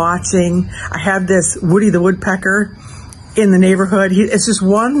that I'm watching. I have this Woody the woodpecker in the neighborhood. It's just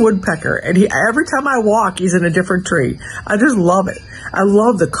one woodpecker, and every time I walk, he's in a different tree. I just love it. I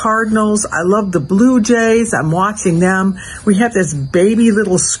love the Cardinals. I love the Blue Jays. I'm watching them. We have this baby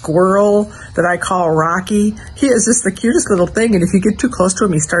little squirrel that I call Rocky. He is just the cutest little thing. And if you get too close to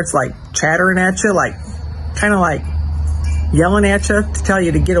him, he starts like chattering at you, like kind of like yelling at you to tell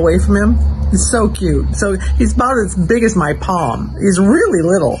you to get away from him. He's so cute. So he's about as big as my palm. He's really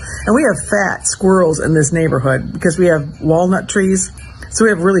little. And we have fat squirrels in this neighborhood because we have walnut trees. So we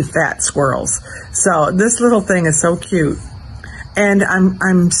have really fat squirrels. So this little thing is so cute. And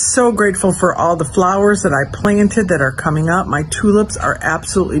I'm so grateful for all the flowers that I planted that are coming up. My tulips are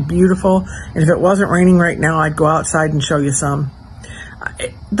absolutely beautiful. And if it wasn't raining right now, I'd go outside and show you some.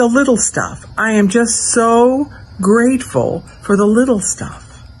 The little stuff. I am just so grateful for the little stuff.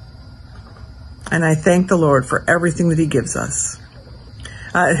 And I thank the Lord for everything that he gives us.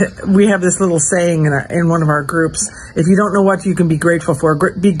 We have this little saying in one of our groups, if you don't know what you can be grateful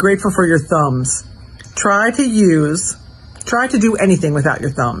for, be grateful for your thumbs. Try to do anything without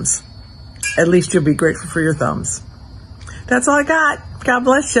your thumbs. At least you'll be grateful for your thumbs. That's all I got. God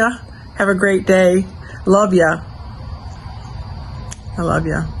bless you. Have a great day. Love ya. I love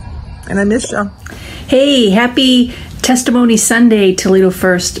ya. And I miss ya. Hey, happy Testimony Sunday, Toledo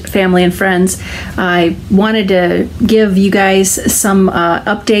First family and friends. I wanted to give you guys some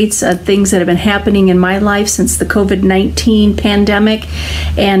updates of things that have been happening in my life since the COVID-19 pandemic.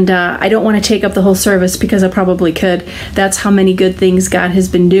 And I don't want to take up the whole service because I probably could. That's how many good things God has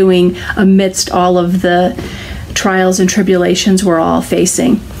been doing amidst all of the trials and tribulations we're all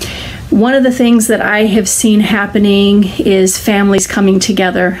facing. One of the things that I have seen happening is families coming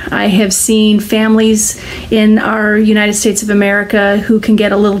together. I have seen families in our United States of America who can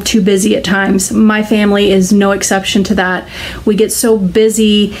get a little too busy at times. My family is no exception to that. We get so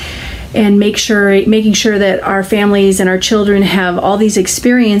busy and making sure that our families and our children have all these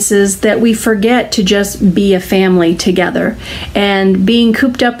experiences that we forget to just be a family together. And being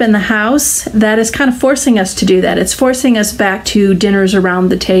cooped up in the house, that is kind of forcing us to do that. It's forcing us back to dinners around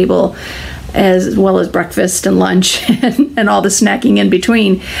the table, as well as breakfast and lunch and all the snacking in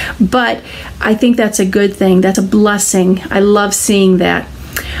between. But I think that's a good thing. That's a blessing. I love seeing that.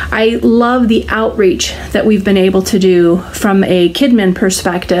 I love the outreach that we've been able to do from a Kidmin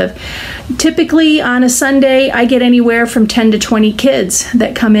perspective. Typically on a Sunday, I get anywhere from 10 to 20 kids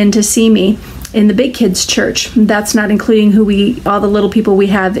that come in to see me in the big kids church. That's not including all the little people we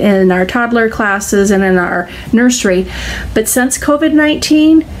have in our toddler classes and in our nursery. But since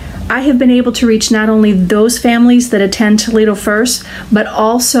COVID-19, I have been able to reach not only those families that attend Toledo First, but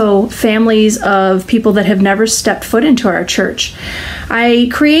also families of people that have never stepped foot into our church. I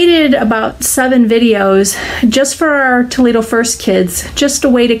created about 7 videos just for our Toledo First kids, just a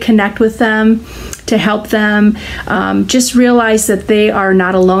way to connect with them, to help them, just realize that they are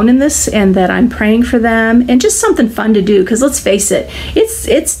not alone in this and that I'm praying for them, and just something fun to do, because let's face it,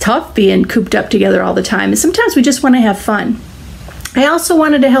 it's tough being cooped up together all the time, and sometimes we just want to have fun. I also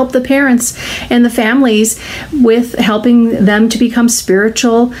wanted to help the parents and the families with helping them to become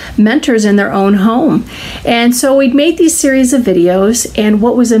spiritual mentors in their own home. And so we'd made these series of videos, and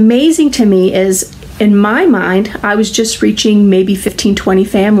what was amazing to me is, in my mind, I was just reaching maybe 15, 20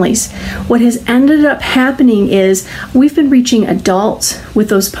 families. What has ended up happening is we've been reaching adults with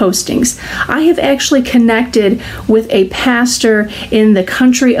those postings. I have actually connected with a pastor in the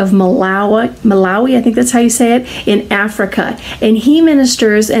country of Malawi, I think that's how you say it, in Africa. And he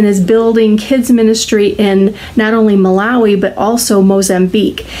ministers and is building kids ministry in not only Malawi, but also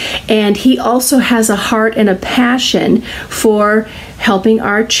Mozambique. And he also has a heart and a passion for helping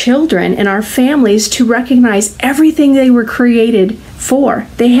our children and our families to recognize everything they were created for.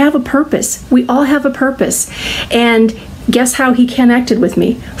 They have a purpose. We all have a purpose. And guess how he connected with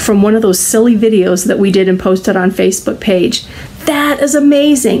me? From one of those silly videos that we did and posted on Facebook page. That is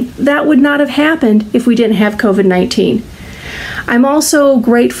amazing. That would not have happened if we didn't have COVID-19. I'm also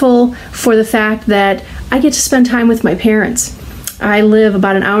grateful for the fact that I get to spend time with my parents. I live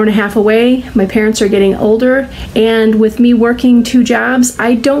about an hour and a half away. My parents are getting older, and with me working 2 jobs,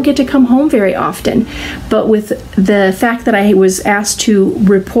 I don't get to come home very often. But with the fact that I was asked to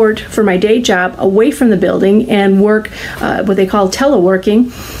report for my day job away from the building and work what they call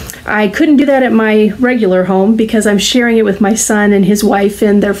teleworking, I couldn't do that at my regular home because I'm sharing it with my son and his wife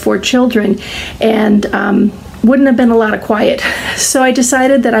and their 4 children, and wouldn't have been a lot of quiet. So I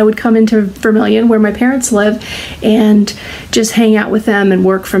decided that I would come into Vermilion, where my parents live, and just hang out with them and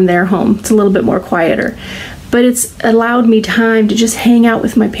work from their home. It's a little bit more quieter. But it's allowed me time to just hang out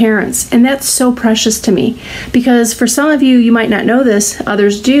with my parents. And that's so precious to me. Because for some of you, you might not know this,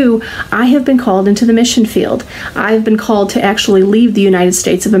 others do, I have been called into the mission field. I've been called to actually leave the United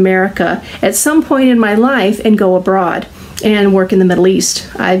States of America at some point in my life and go abroad. and work in the Middle East.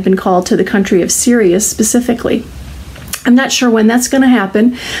 I've been called to the country of Syria specifically. I'm not sure when that's going to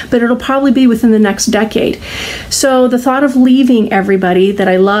happen, but it'll probably be within the next decade. So the thought of leaving everybody that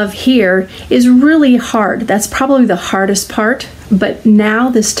I love here is really hard. That's probably the hardest part. But now,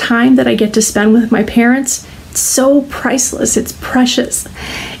 this time that I get to spend with my parents, it's so priceless. It's precious.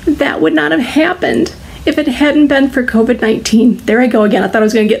 That would not have happened if it hadn't been for COVID-19. There I go again. I thought I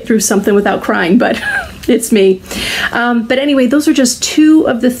was going to get through something without crying, but it's me. But anyway, those are just two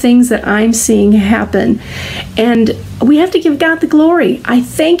of the things that I'm seeing happen. And we have to give God the glory. I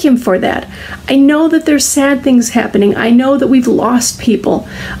thank Him for that. I know that there's sad things happening. I know that we've lost people,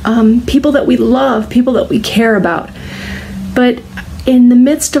 people that we love, people that we care about. But in the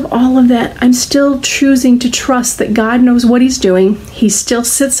midst of all of that, I'm still choosing to trust that God knows what He's doing. He still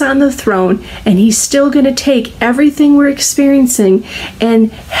sits on the throne, and He's still going to take everything we're experiencing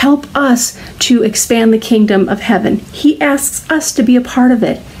and help us to expand the kingdom of heaven. He asks us to be a part of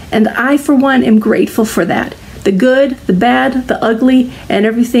it, and I, for one, am grateful for that. The good, the bad, the ugly, and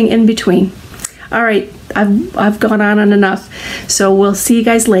everything in between. All right, I've gone on enough, so we'll see you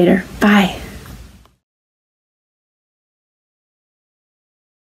guys later. Bye.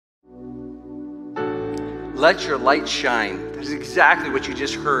 Let your light shine. That's exactly what you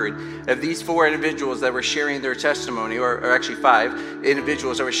just heard of these four individuals that were sharing their testimony, or actually 5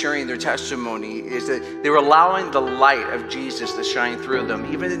 individuals that were sharing their testimony, is that they were allowing the light of Jesus to shine through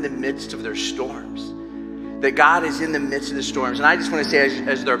them, even in the midst of their storms. That God is in the midst of the storms. And I just want to say,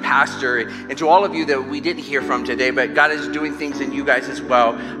 as their pastor, and to all of you that we didn't hear from today, but God is doing things in you guys as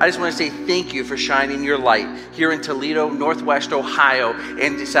well, I just want to say thank you for shining your light here in Toledo, Northwest Ohio,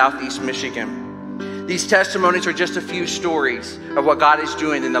 and Southeast Michigan. These testimonies are just a few stories of what God is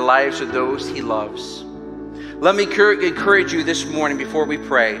doing in the lives of those He loves. Let me encourage you this morning before we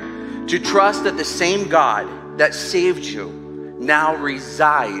pray to trust that the same God that saved you now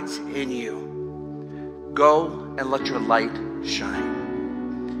resides in you. Go and let your light shine.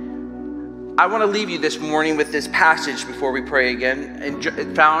 I want to leave you this morning with this passage before we pray again,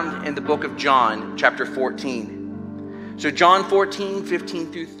 and found in the book of John, chapter 14. So John 14,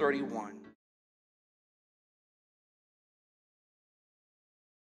 15 through 31.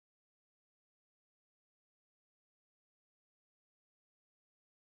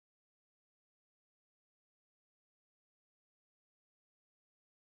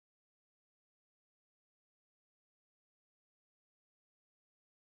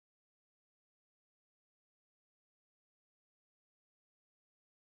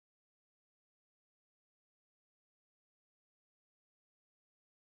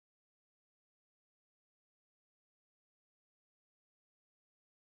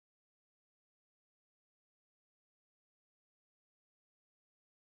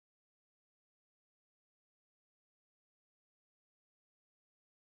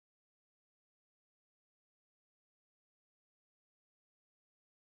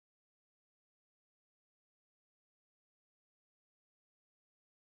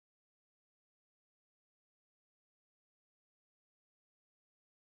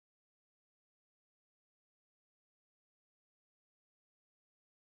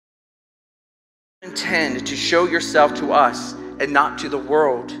 Intend to show yourself to us and not to the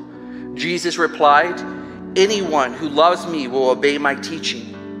world. Jesus replied, anyone who loves me will obey my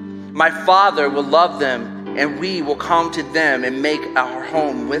teaching. My Father will love them, and we will come to them and make our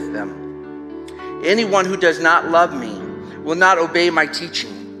home with them. Anyone who does not love me will not obey my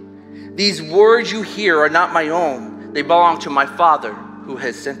teaching. These words you hear are not my own. They belong to my Father who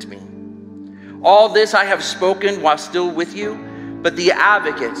has sent me. All this I have spoken while still with you. But the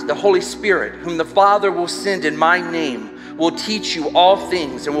Advocate, the Holy Spirit, whom the Father will send in my name, will teach you all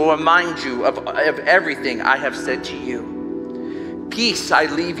things and will remind you of everything I have said to you. Peace I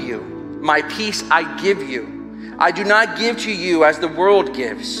leave you, my peace I give you. I do not give to you as the world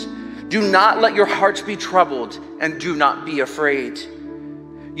gives. Do not let your hearts be troubled, and do not be afraid.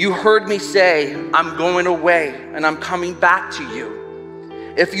 You heard me say, I'm going away and I'm coming back to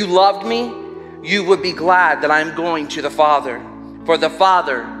you. If you loved me, you would be glad that I am going to the Father. For the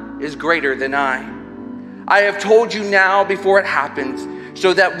Father is greater than I. I have told you now before it happens,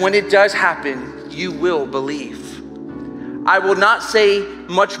 so that when it does happen, you will believe. I will not say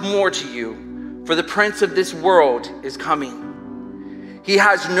much more to you, for the prince of this world is coming. He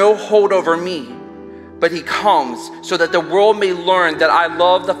has no hold over me, but he comes so that the world may learn that I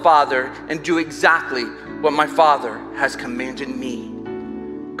love the Father and do exactly what my Father has commanded me.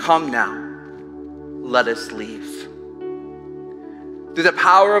 Come now, let us leave. Through the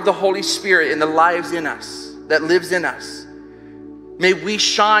power of the Holy Spirit in the lives in us, that lives in us, may we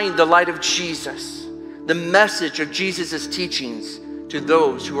shine the light of Jesus, the message of Jesus' teachings to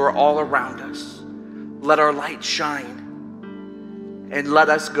those who are all around us. Let our light shine and let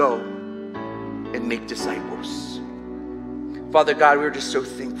us go and make disciples. Father God, we're just so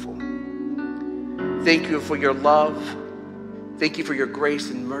thankful. Thank you for your love. Thank you for your grace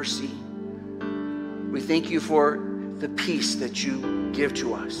and mercy. We thank you for the peace that you give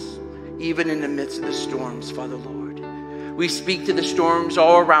to us, even in the midst of the storms, Father Lord. We speak to the storms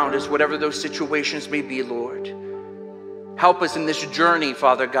all around us, whatever those situations may be, Lord. Help us in this journey,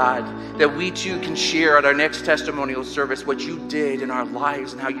 Father God, that we too can share at our next testimonial service what you did in our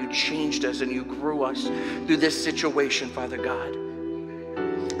lives and how you changed us and you grew us through this situation, Father God.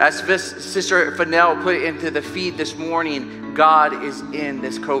 As Sister Fennell put into the feed this morning, God is in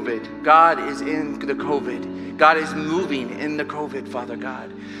this COVID. God is in the COVID. God is moving in the COVID, Father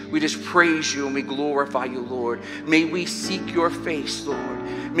God. We just praise you and we glorify you, Lord. May we seek your face, Lord.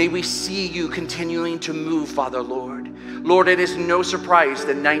 May we see you continuing to move, Father, Lord. Lord, it is no surprise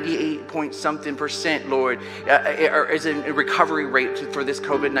that 98-point-something%, Lord, is a recovery rate for this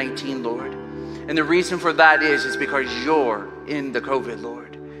COVID-19, Lord. And the reason for that is because you're in the COVID, Lord.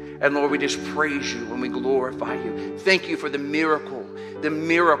 And Lord, we just praise you and we glorify you. Thank you for the miracles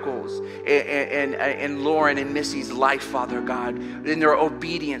in Lauren and Missy's life, Father God, in their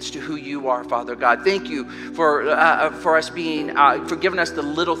obedience to who you are, Father God. Thank you for us being, for giving us the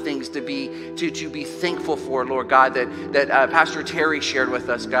little things to be thankful for, Lord God, that Pastor Terry shared with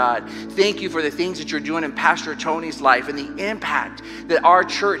us, God. Thank you for the things that you're doing in Pastor Tony's life and the impact that our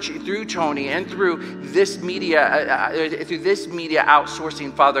church, through Tony and through this media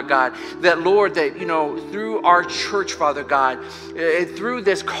outsourcing, Father God, that Lord, that, you know, through our church, Father God, through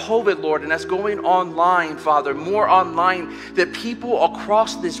this COVID, Lord, and us going online, Father, more online, that people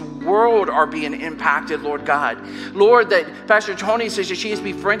across this world are being impacted, Lord God. Lord, that Pastor Tony says that she has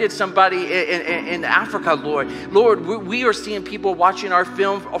befriended somebody in Africa, Lord. Lord, we are seeing people watching our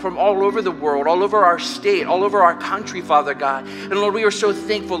film from all over the world, all over our state, all over our country, Father God. And Lord, we are so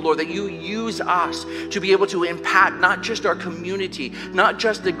thankful, Lord, that you use us to be able to impact not just our community, not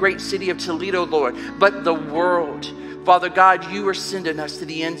just the great city of Toledo, Lord, but the world. Father God, you are sending us to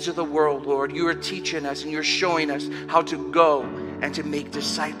the ends of the world, Lord. You are teaching us and you're showing us how to go and to make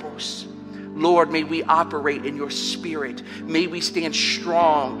disciples. Lord, may we operate in your spirit. May we stand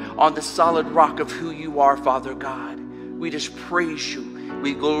strong on the solid rock of who you are, Father God. We just praise you,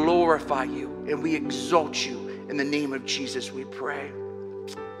 we glorify you, and we exalt you. In the name of Jesus, we pray.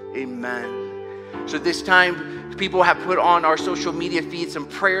 Amen. So this time, people have put on our social media feeds some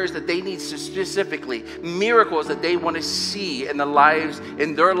prayers that they need specifically, miracles that they want to see in their lives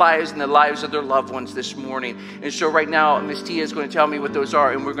and the lives of their loved ones this morning. And so right now, Miss Tia is going to tell me what those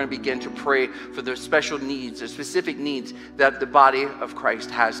are, and we're going to begin to pray for the special needs, the specific needs that the body of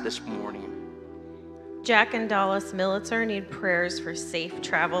Christ has this morning. Jack and Dallas Militzer need prayers for safe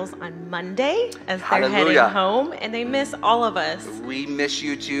travels on Monday as they're Hallelujah. heading home, and they miss all of us. We miss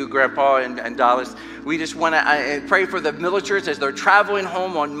you too, Grandpa and Dallas. We just want to pray for the Militzers as they're traveling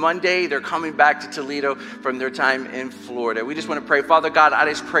home on Monday. They're coming back to Toledo from their time in Florida. We just want to pray. Father God, I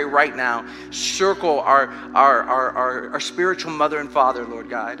just pray right now, circle our spiritual mother and father, Lord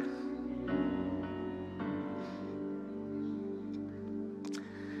God.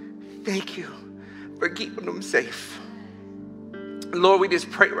 Thank you for keeping them safe. Lord, we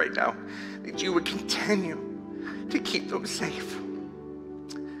just pray right now that you would continue to keep them safe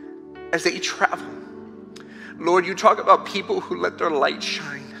as they travel. Lord, you talk about people who let their light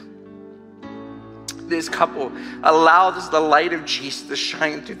shine. This couple allows the light of Jesus to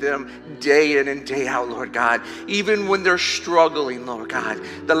shine through them day in and day out, Lord God. Even when they're struggling, Lord God,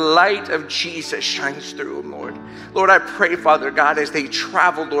 the light of Jesus shines through them, Lord. Lord, I pray, Father God, as they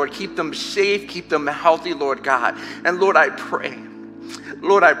travel, Lord, keep them safe, keep them healthy, Lord God. And Lord, I pray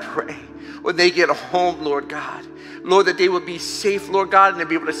when they get home, Lord God, Lord, that they would be safe, Lord God, and they'll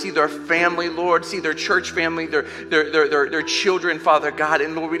be able to see their family, Lord, see their church family, their children, Father God.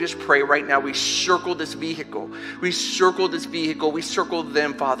 And Lord, we just pray right now, we circle this vehicle. We circle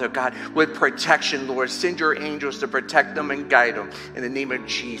them, Father God, with protection, Lord. Send your angels to protect them and guide them. In the name of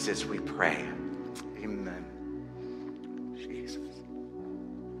Jesus, we pray. Amen. Jesus.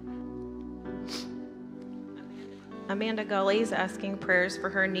 Amanda Gully is asking prayers for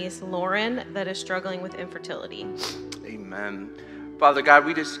her niece Lauren that is struggling with infertility. Amen. Father God,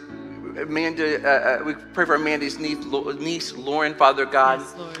 we just Amanda, we pray for Amanda's niece, Lauren, Father God.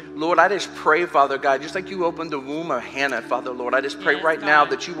 Yes, Lord. Lord, I just pray, Father God, just like you opened the womb of Hannah, Father, Lord, I just pray Yes, right God. now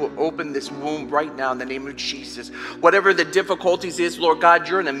that you will open this womb right now in the name of Jesus. Whatever the difficulties is, Lord God,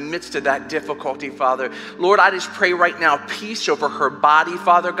 you're in the midst of that difficulty, Father. Lord, I just pray right now peace over her body,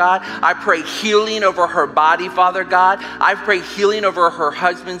 Father God. I pray healing over her body, Father God. I pray healing over her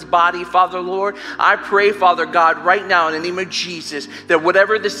husband's body, Father, Lord. I pray, Father God, right now in the name of Jesus, that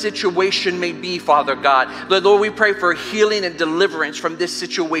whatever the situation may be, Father God, Lord, we pray for healing and deliverance from this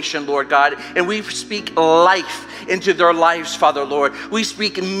situation, Lord God, and we speak life into their lives, Father, Lord. We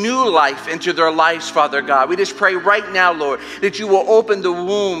speak new life into their lives, Father God. We just pray right now, Lord, that you will open the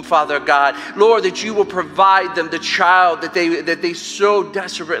womb, Father God. Lord, that you will provide them the child that they so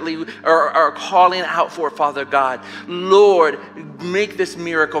desperately are calling out for, Father God. Lord, make this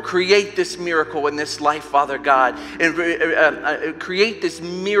miracle, create this miracle in this life, Father God, and create this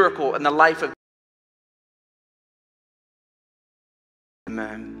miracle in the life of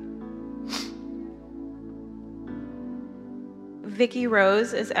Amen. Vicky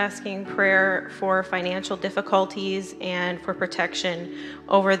Rose is asking prayer for financial difficulties and for protection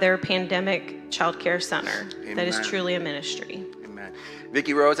over their pandemic childcare center. Amen. That is truly a ministry. Amen.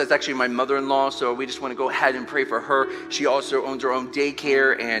 Vicky Rose, that's actually my mother-in-law, so we just want to go ahead and pray for her. She also owns her own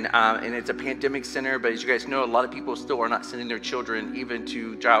daycare, and it's a pandemic center, but as you guys know, a lot of people still are not sending their children even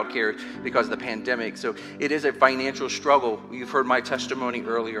to childcare because of the pandemic. So it is a financial struggle. You've heard my testimony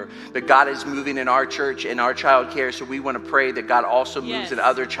earlier, but God is moving in our church, in our childcare, so we want to pray that God also moves in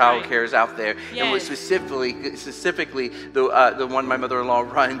other child cares out there. Yes. And specifically the one my mother-in-law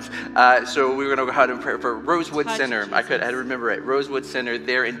runs. So we're going to go ahead and pray for Rosewood Center. I had to remember it. Rosewood Center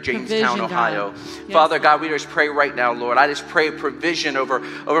there in Jamestown, Provision, Ohio. God. Yes, Father God, we just pray right now, Lord. I just pray provision over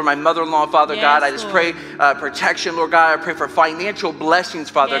my mother-in-law, Father Yes, God. I just Lord. pray protection, Lord God. I pray for financial blessings,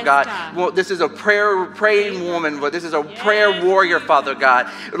 Father Yes, God. God. Well, this is a praying woman, but this is a prayer warrior, Father God.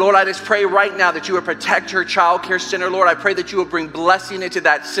 Lord, I just pray right now that you would protect her child care center, Lord. I pray that you will bring blessing into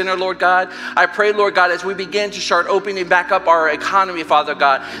that center, Lord God. I pray, Lord God, as we begin to start opening back up our economy, Father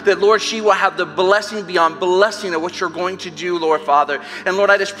God, that, Lord, she will have the blessing beyond blessing of what you're going to do, Lord, Father. And, Lord,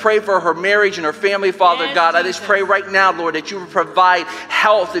 I just pray for her marriage and her family, Father Yes, God. I just Jesus. pray right now, Lord, that you would provide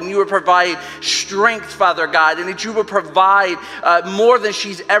health and you would provide strength, Father God, and that you would provide more than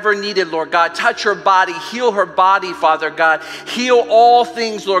she's ever needed, Lord God. Touch her body, heal her body, Father God. Heal all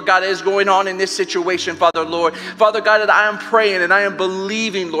things, Lord God, that is going on in this situation, Father, Lord. Father God, that I am praying and I am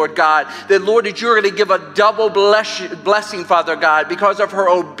believing, Lord God, that, Lord, that you're going to give a double blessing, Father God, because of her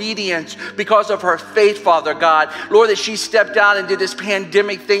obedience, because of her faith, Father God. Lord, that she stepped out and did this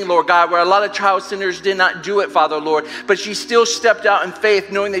pandemic thing, Lord God, where a lot of child centers did not do it, Father, Lord, but she still stepped out in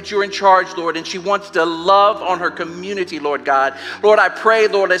faith, knowing that you're in charge, Lord, and she wants to love on her community, Lord God. Lord, I pray,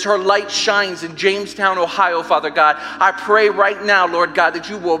 Lord, as her light shines in Jamestown, Ohio, Father God, I pray right now, Lord God, that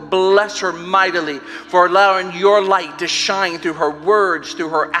you will bless her mightily for allowing your light to shine through her words, through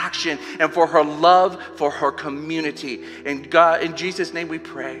her action, and for her love for her community. And God, in Jesus' name we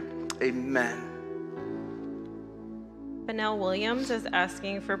pray. Amen. Fennell Williams is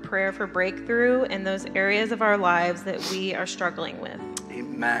asking for prayer for breakthrough in those areas of our lives that we are struggling with.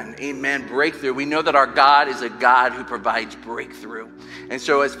 Amen. Amen. Breakthrough. We know that our God is a God who provides breakthrough. And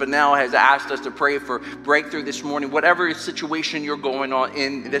so as Fennell has asked us to pray for breakthrough this morning, whatever situation you're going on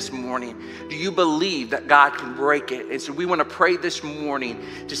in this morning, do you believe that God can break it? And so we want to pray this morning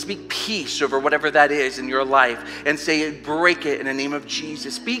to speak peace over whatever that is in your life and say, break it in the name of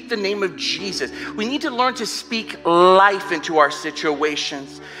Jesus. Speak the name of Jesus. We need to learn to speak life into our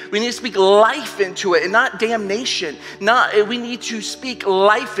situations. We need to speak life into it and not damnation. We need to speak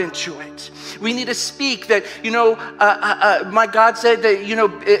life into it. We need to speak that, my God said that,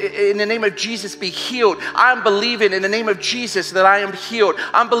 in the name of Jesus, be healed. I'm believing in the name of Jesus that I am healed.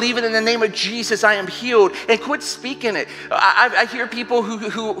 I'm believing in the name of Jesus I am healed. And quit speaking it. I hear people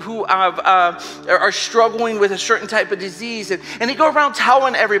who are struggling with a certain type of disease and they go around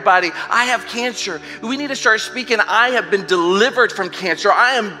telling everybody, I have cancer. We need to start speaking, I have been delivered from cancer.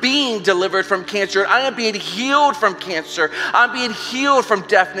 I am being delivered from cancer. I am being healed from cancer. I'm being healed from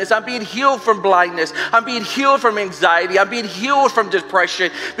deafness. I'm being healed from blindness. I'm being healed from anxiety. I'm being healed from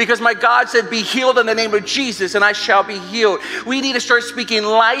depression because my God said, be healed in the name of Jesus and I shall be healed. We need to start speaking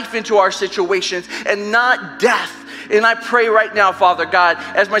life into our situations and not death. And I pray right now, Father God,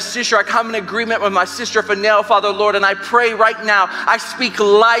 as my sister, I come in agreement with my sister Fennell, Father Lord, and I pray right now, I speak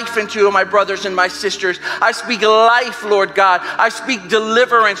life into my brothers and my sisters. I speak life, Lord God. I speak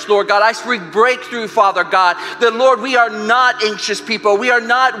deliverance, Lord God. I speak breakthrough, Father God. That, Lord, we are not anxious people. We are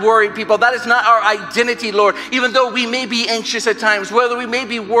not worried people. That is not our identity, Lord. Even though we may be anxious at times, whether we may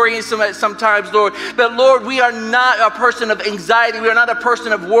be worrying sometimes, Lord. But, Lord, we are not a person of anxiety. We are not a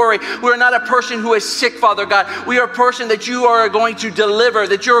person of worry. We are not a person who is sick, Father God. We are a person that you are going to deliver,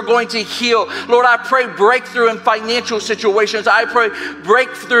 that you are going to heal. Lord, I pray breakthrough in financial situations. I pray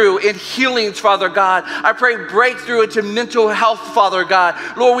breakthrough in healings, Father God. I pray breakthrough into mental health, Father God.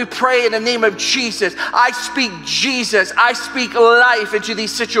 Lord, we pray in the name of Jesus. I speak Jesus. I speak life into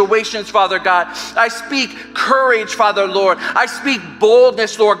these situations, Father God. I speak courage, Father Lord. I speak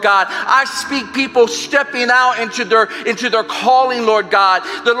boldness, Lord God. I speak people stepping out into their calling, Lord God.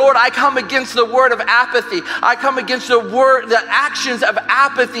 The Lord, I come against the word of apathy. I come against the actions of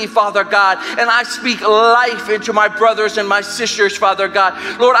apathy, Father God. And I speak life into my brothers and my sisters, Father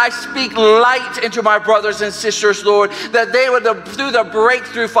God. Lord, I speak light into my brothers and sisters, Lord, that they would, through the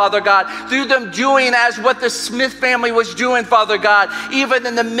breakthrough, Father God, through them doing as what the Smith family was doing, Father God, even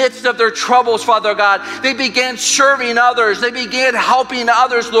in the midst of their troubles, Father God, they began serving others. They began helping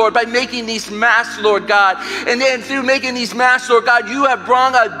others, Lord, by making these masks, Lord God. And then through making these masks, Lord God, you have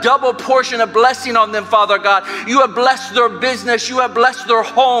brought a double portion of blessing on them, Father God. You have blessed their business. You have blessed their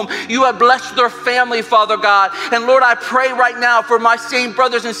home. You have blessed their family, Father God. And Lord, I pray right now for my same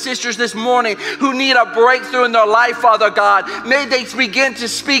brothers and sisters this morning who need a breakthrough in their life, Father God. May they begin to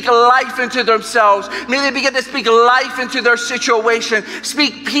speak life into themselves. May they begin to speak life into their situation.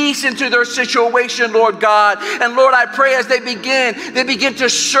 Speak peace into their situation, Lord God. And Lord, I pray as they begin to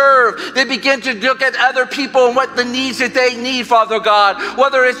serve. They begin to look at other people and what the needs that they need, Father God.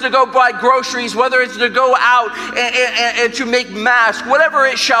 Whether it's to go buy groceries, whether it's to go out and to make masks, whatever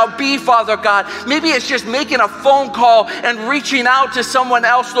it shall be, Father God. Maybe it's just making a phone call and reaching out to someone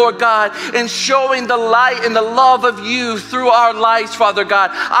else, Lord God, and showing the light and the love of you through our lives, Father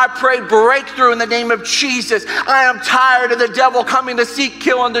God. I pray breakthrough in the name of Jesus. I am tired of the devil coming to seek,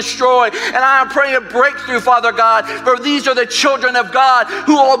 kill, and destroy. And I am praying a breakthrough, Father God, for these are the children of God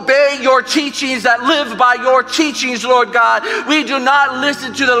who obey your teachings, that live by your teachings, Lord God. We do not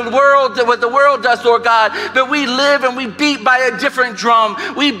listen to the world, what the world does, Lord God, but we live and we beat by a different drum.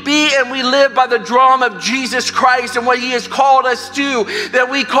 We beat and we live by the drum of Jesus Christ and what he has called us to, that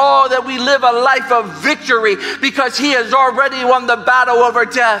we live a life of victory because he has already won the battle over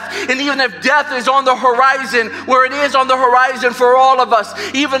death. And even if death is on the horizon, where it is on the horizon for all of us,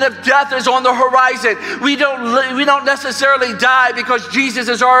 even if death is on the horizon, we don't necessarily die because Jesus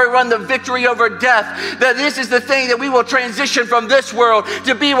has already won the victory over death. That this is the thing that we will transition from this world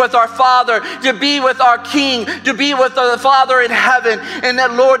to be with our Father, to be with our King, to be with the Father in heaven. And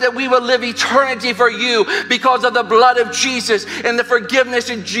that, Lord, that we will live eternity for you because of the blood of Jesus and the forgiveness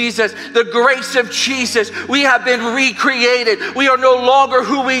of Jesus, the grace of Jesus. We have been recreated. We are no longer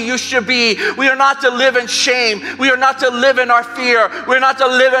who we used to be. We are not to live in shame. We are not to live in our fear. We're not to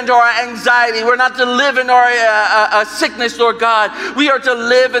live into our anxiety. We're not to live in our sickness, Lord God. We are to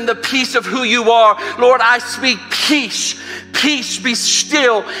live in the peace of who you are. Lord, I speak peace. Peace be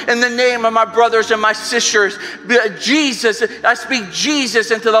still in the name of my brothers and my sisters. Jesus, I speak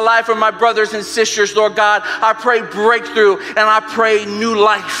Jesus into the life of my brothers and sisters, Lord God. I pray breakthrough and I pray new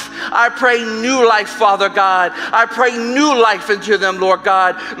life. I pray new life, Father God. I pray new life into them, Lord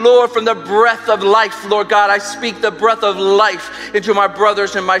God. Lord, from the breath of life, Lord God, I speak the breath of life into my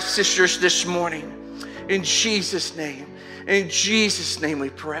brothers and my sisters this morning. In Jesus' name we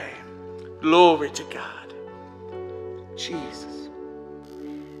pray. Glory to God. Jesus.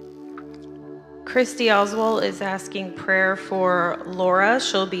 Christy Oswald is asking prayer for Laura.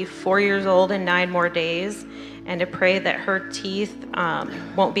 She'll be 4 years old in 9 more days, and to pray that her teeth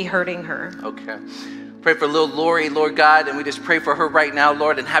won't be hurting her. Okay. Pray for little Lori, Lord God, and we just pray for her right now,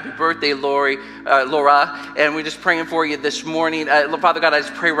 Lord, and happy birthday, Laura. And we're just praying for you this morning. Father God, I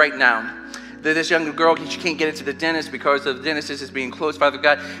just pray right now that this young girl, she can't get into the dentist because the dentist is being closed, Father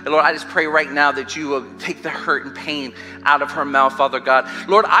God. And Lord, I just pray right now that you will take the hurt and pain out of her mouth, Father God.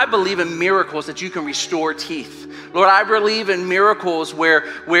 Lord, I believe in miracles that you can restore teeth. Lord, I believe in miracles where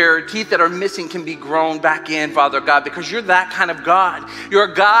teeth that are missing can be grown back in, Father God, because you're that kind of God. You're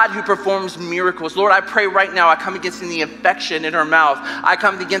a God who performs miracles. Lord, I pray right now, I come against any infection in her mouth. I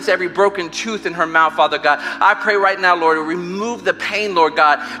come against every broken tooth in her mouth, Father God. I pray right now, Lord, to remove the pain, Lord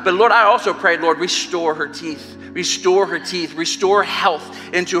God. But Lord, I also pray, Lord, restore her teeth. Restore her teeth, restore health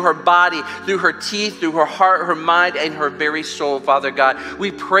into her body, through her teeth, through her heart, her mind, and her very soul, Father God.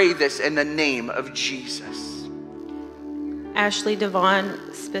 We pray this in the name of Jesus. Ashley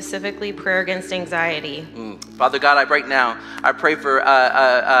Devon, specifically prayer against anxiety. Father God, right now, I pray for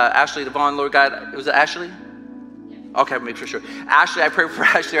Ashley Devon, Lord God. Was it Ashley? Okay, make sure. Ashley, I pray for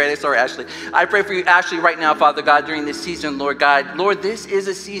Ashley right now. Sorry, Ashley. I pray for you, Ashley, right now, Father God, during this season, Lord God. Lord, this is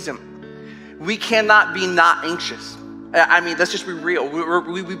a season. We cannot be not anxious. I mean, let's just be real.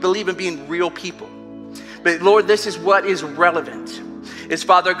 We believe in being real people. But Lord, this is what is relevant. Is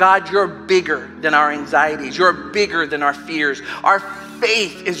Father God, you're bigger than our anxieties. You're bigger than our fears. Our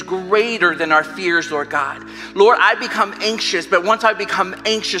faith is greater than our fears, Lord God. Lord, I become anxious, but once I become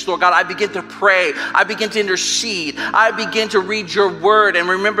anxious, Lord God, I begin to pray. I begin to intercede. I begin to read your word and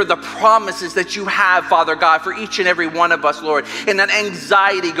remember the promises that you have, Father God, for each and every one of us, Lord. And that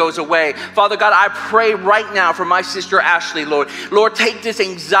anxiety goes away. Father God, I pray right now for my sister Ashley, Lord. Lord, take this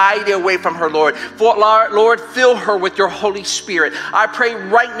anxiety away from her, Lord. Lord, fill her with your Holy Spirit. I pray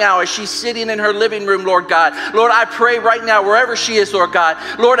right now as she's sitting in her living room, Lord God. Lord, I pray right now wherever she is, Lord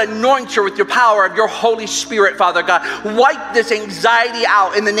God. Lord, anoint her with your power of your Holy Spirit, Father God. Wipe this anxiety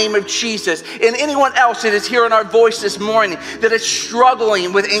out in the name of Jesus. And anyone else that is hearing our voice this morning that is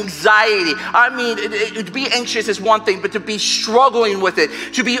struggling with anxiety. I mean, to be anxious is one thing, but to be struggling with it,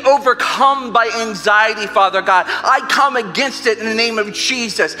 to be overcome by anxiety, Father God, I come against it in the name of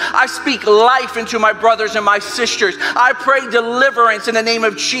Jesus. I speak life into my brothers and my sisters. I pray deliverance in the name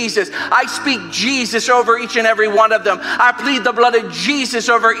of Jesus. I speak Jesus over each and every one of them. I plead the blood of Jesus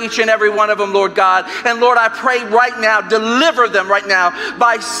over each and every one of them, Lord God. And Lord, I pray right now, deliver them right now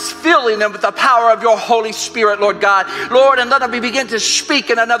by filling them with the power of your Holy Spirit, Lord God. Lord, and let them begin to speak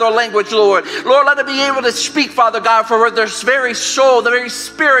in another language, Lord. Lord, let them be able to speak, Father God, for their very soul, the very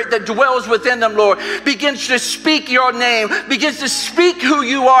spirit that dwells within them, Lord, begins to speak your name, begins to speak who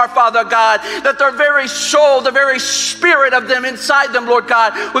you are, Father God, that their very soul, the very spirit of them inside them, Lord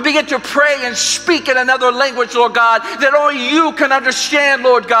God, would begin to pray and speak in another language, Lord God, that only you can understand,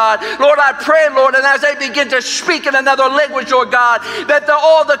 Lord God. Lord, I pray, Lord, and as they begin to speak in another language, Lord God, that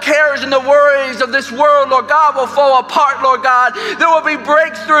all the cares and the worries of this world, Lord God, will fall apart, Lord God. There will be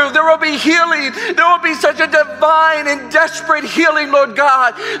breakthrough. There will be healing. There will be such a divine and desperate healing, Lord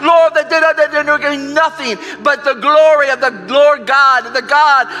God. Lord, that they're getting nothing but the glory of the Lord God, the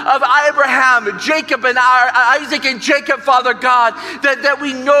God of Abraham, Jacob, and Isaac and Jacob, Father God, that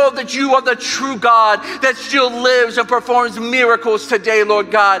we know that you are the true God that still lives and performs miracles today,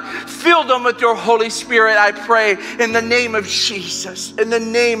 Lord God. Fill them with your Holy Spirit, I pray, in the name of Jesus. In the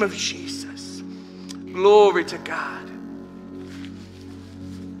name of Jesus. Glory to God.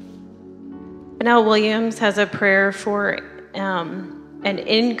 Vanell Williams has a prayer for an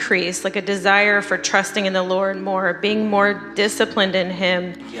increase, like a desire for trusting in the Lord more, being more disciplined in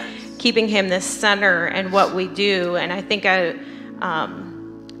Him, keeping Him the center in what we do. And I think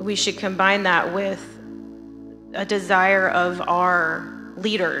we should combine that with a desire of our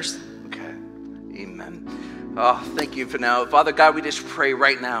leaders. Okay. Amen. Oh, thank you, Vanell. Father God, we just pray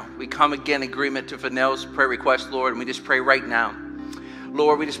right now. We come again in agreement to Vanell's prayer request, Lord, and we just pray right now.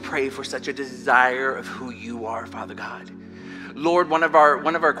 Lord, we just pray for such a desire of who you are, Father God. Lord, one of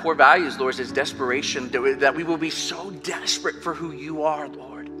our core values, Lord, is desperation, that we will be so desperate for who you are,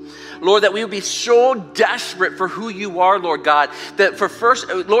 Lord. Lord, that we would be so desperate for who you are, Lord God, that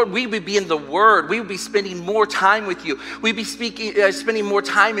Lord, we would be in the Word. We would be spending more time with you. We'd be spending more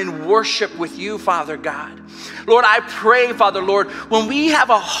time in worship with you, Father God. Lord, I pray, Father, Lord, when we have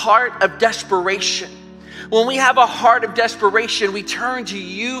a heart of desperation, when we have a heart of desperation, we turn to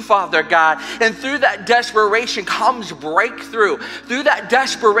you, Father God. And through that desperation comes breakthrough. Through that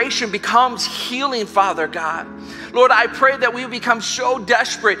desperation becomes healing, Father God. Lord, I pray that we would become so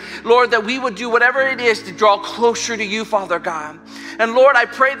desperate, Lord, that we would do whatever it is to draw closer to you, Father God. And Lord, I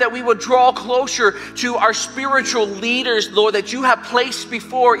pray that we would draw closer to our spiritual leaders, Lord, that you have placed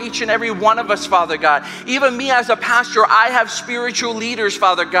before each and every one of us, Father God. Even me as a pastor, I have spiritual leaders,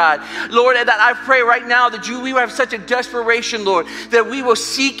 Father God. Lord, and that I pray right now that we have such a desperation, Lord, that we will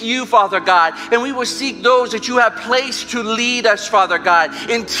seek you, Father God, and we will seek those that you have placed to lead us, Father God,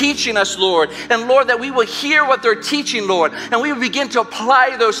 in teaching us, Lord. And Lord, that we will hear what they're teaching, Lord, and we will begin to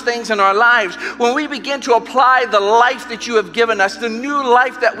apply those things in our lives. When we begin to apply the life that you have given us, the new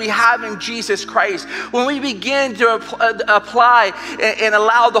life that we have in Jesus Christ, when we begin to apply and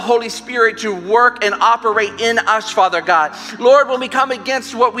allow the Holy Spirit to work and operate in us, Father God. Lord, when we come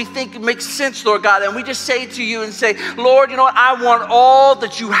against what we think makes sense, Lord God, and we just say to you and say, Lord, you know what? I want all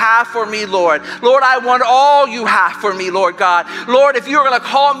that you have for me, Lord. Lord, I want all you have for me, Lord God. Lord, if you're going to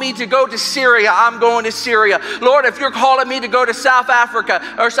call me to go to Syria, I'm going to Syria. Lord, if you're calling me to go to South Africa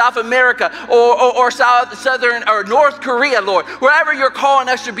or South America or Southern or North Korea, Lord, wherever you're calling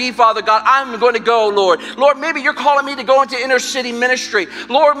us to be, Father God, I'm going to go, Lord. Lord, maybe you're calling me to go into inner city ministry.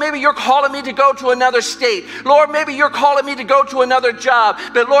 Lord, maybe you're calling me to go to another state. Lord, maybe you're calling me to go to another job.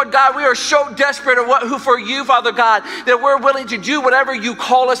 But Lord God, we are so desperate for you, Father God, that we're willing to do whatever you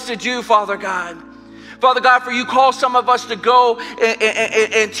call us to do, Father God. Father God, for you call some of us to go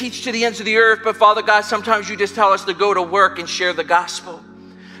and teach to the ends of the earth. But Father God, sometimes you just tell us to go to work and share the gospel.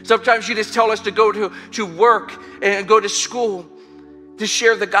 Sometimes you just tell us to go to work and go to school to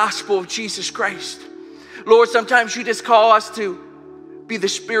share the gospel of Jesus Christ. Lord, sometimes you just call us to be the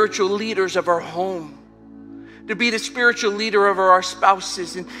spiritual leaders of our home, to be the spiritual leader over our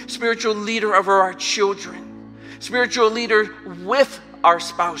spouses and spiritual leader over our children, spiritual leader with our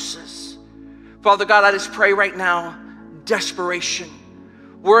spouses. Father God, I just pray right now, desperation.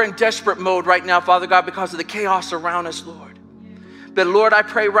 We're in desperate mode right now, Father God, because of the chaos around us, Lord. But Lord, I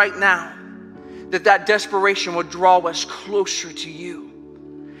pray right now that desperation will draw us closer to you.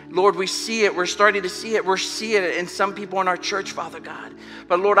 Lord, we see it. We're starting to see it. We're seeing it in some people in our church, Father God.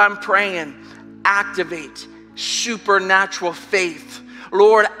 But Lord, I'm praying, activate supernatural faith.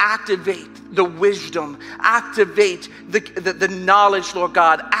 Lord, activate the wisdom. Activate the knowledge, Lord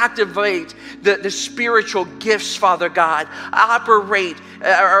God. Activate the spiritual gifts, Father God. Operate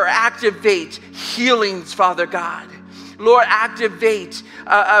or activate healings, Father God. Lord, activate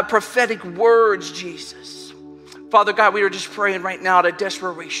prophetic words, Jesus. Father God, we are just praying right now out of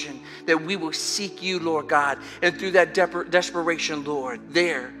desperation that we will seek you, Lord God. And through that desperation, Lord,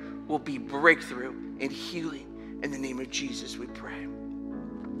 there will be breakthrough and healing. In the name of Jesus, we pray.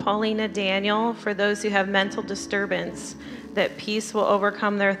 Paulina Daniel, for those who have mental disturbance, that peace will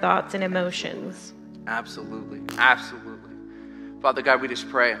overcome their thoughts and emotions. Absolutely. Absolutely. Father God, we just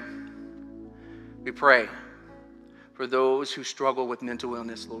pray. We pray for those who struggle with mental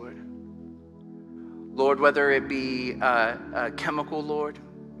illness, Lord. Lord, whether it be chemical, Lord,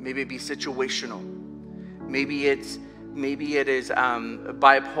 maybe it be situational. Maybe it is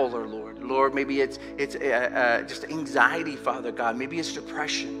bipolar, Lord. Lord, maybe it's just anxiety, Father God. Maybe it's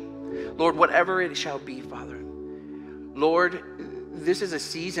depression. Lord, whatever it shall be, Father. Lord, this is a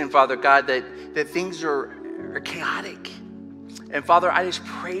season, Father God, that things are chaotic. And Father, I just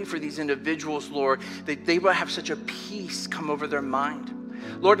pray for these individuals, Lord, that they will have such a peace come over their mind.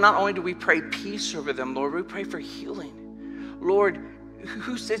 Lord, not only do we pray peace over them, Lord, we pray for healing. Lord,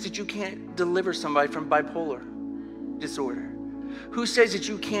 who says that you can't deliver somebody from bipolar disorder? Who says that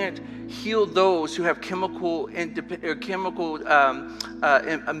you can't heal those who have chemical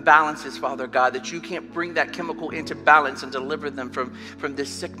imbalances, Father God, that you can't bring that chemical into balance and deliver them from this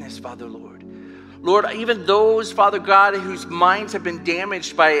sickness, Father, Lord? Lord, even those, Father God, whose minds have been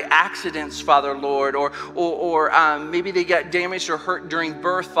damaged by accidents, Father, Lord, or maybe they got damaged or hurt during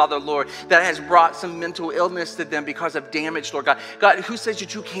birth, Father, Lord, that has brought some mental illness to them because of damage, Lord God. God, who says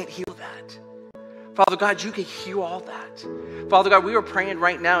that you can't heal that? Father God, you can heal all that. Father God, we are praying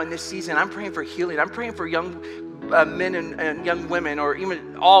right now in this season. I'm praying for healing. I'm praying for young men and young women, or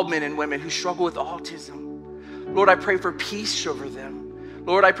even all men and women who struggle with autism. Lord, I pray for peace over them.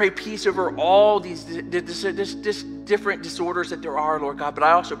 Lord, I pray peace over all these different disorders that there are, Lord God. But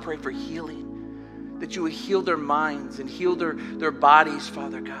I also pray for healing, that you would heal their minds and heal their bodies,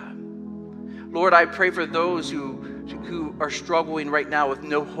 Father God. Lord, I pray for those who are struggling right now with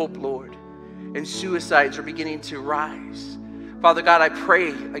no hope, Lord, and suicides are beginning to rise. Father God, I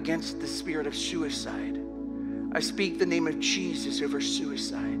pray against the spirit of suicide. I speak the name of Jesus over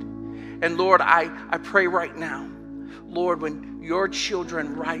suicide. And Lord, I pray right now, Lord, when your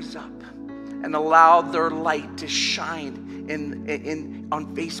children rise up and allow their light to shine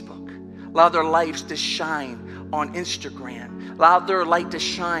on Facebook, allow their lives to shine on Instagram, allow their light to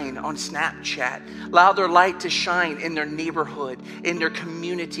shine on Snapchat, allow their light to shine in their neighborhood, in their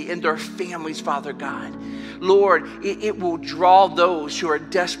community, in their families, Father God. Lord, it will draw those who are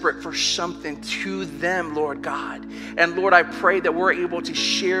desperate for something to them, Lord God. And Lord, I pray that we're able to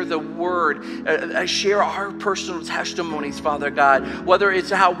share the word, share our personal testimonies, Father God, whether it's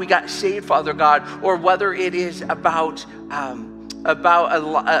how we got saved, Father God, or whether it is about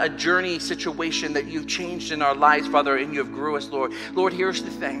a journey situation that you've changed in our lives, Father, and you have grew us, Lord. Lord, here's the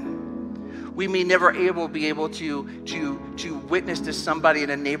thing. We may never be able to witness to somebody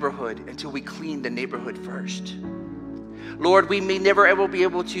in a neighborhood until we clean the neighborhood first. Lord, we may never be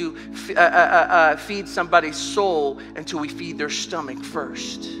able to feed somebody's soul until we feed their stomach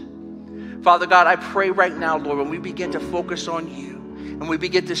first. Father God, I pray right now, Lord, when we begin to focus on you, and we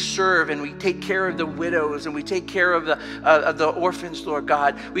begin to serve, and we take care of the widows, and we take care of the orphans, Lord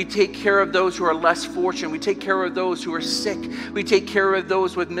God. We take care of those who are less fortunate. We take care of those who are sick. We take care of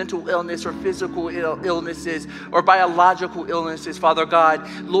those with mental illness or physical illnesses or biological illnesses, Father God.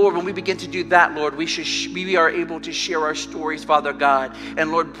 Lord, when we begin to do that, Lord, we are able to share our stories, Father God,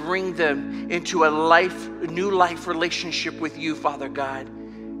 and Lord, bring them into a new life relationship with you, Father God.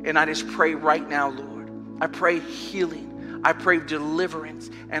 And I just pray right now, Lord, I pray healing. I pray deliverance,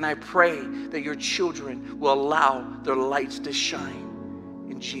 and I pray that your children will allow their lights to shine.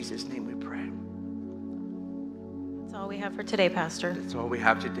 In Jesus' name we pray. That's all we have for today, Pastor. That's all we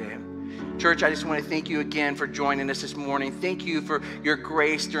have today. Church, I just want to thank you again for joining us this morning. Thank you for your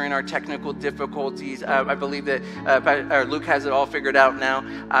grace during our technical difficulties. I believe that Luke has it all figured out now,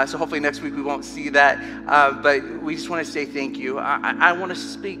 so hopefully next week we won't see that. But we just want to say thank you. I want to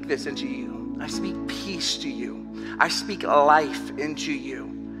speak this into you. I speak peace to you. I speak life into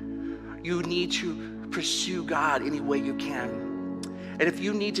you. You need to pursue God any way you can. And if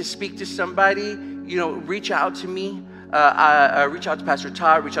you need to speak to somebody, reach out to me. Reach out to Pastor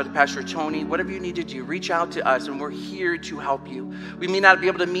Todd, reach out to Pastor Tony, whatever you need to do, reach out to us, and we're here to help you. We may not be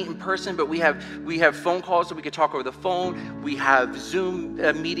able to meet in person, but we have phone calls so we can talk over the phone. We have Zoom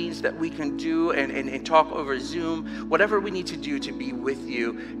meetings that we can do and talk over Zoom. Whatever we need to do to be with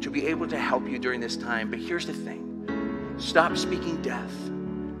you, to be able to help you during this time. But here's the thing. Stop speaking death.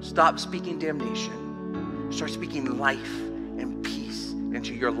 Stop speaking damnation. Start speaking life and peace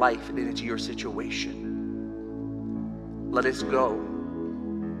into your life and into your situation. Let us go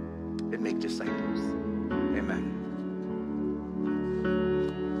and make disciples. Amen.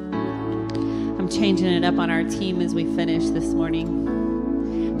 I'm changing it up on our team as we finish this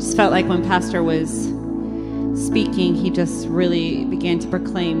morning. Just felt like when Pastor was speaking, he just really began to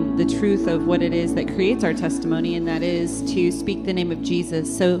proclaim the truth of what it is that creates our testimony, and that is to speak the name of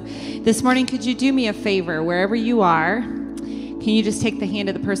Jesus. So this morning, could you do me a favor, wherever you are? Can you just take the hand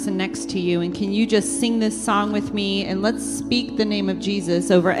of the person next to you, and can you just sing this song with me, and let's speak the name of Jesus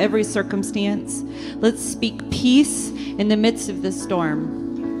over every circumstance. Let's speak peace in the midst of the storm.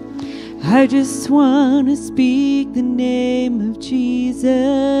 I just want to speak the name of Jesus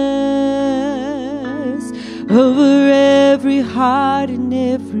over every heart and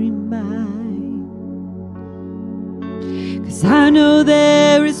every mind. 'Cause I know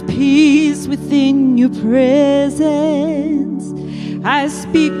there is peace within your presence. I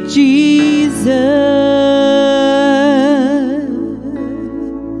speak Jesus.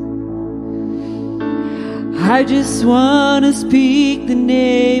 I just want to speak the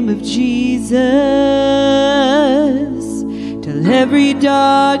name of Jesus till every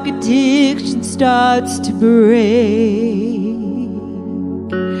dark addiction starts to break,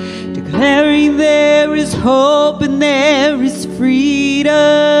 declaring there is hope and there is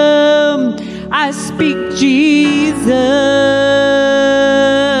freedom. I speak Jesus.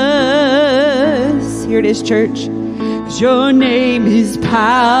 Here it is, church. 'Cause your name is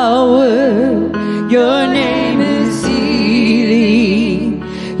power. Your name is healing.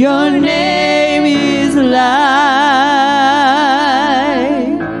 Your name is life.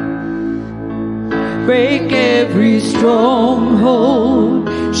 Break every stronghold.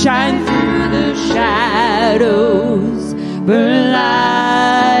 Shine through the shadows. Burn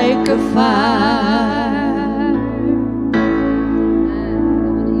like a fire.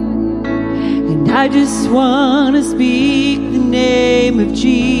 And I just want to speak the name of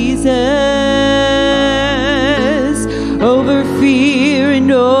Jesus over fear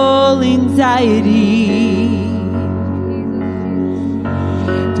and all anxiety.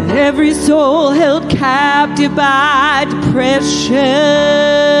 To every soul held captive by depression,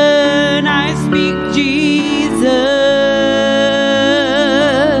 I speak Jesus.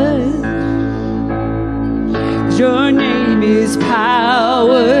 Your name is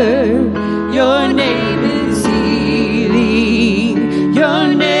power. Your name is healing. Your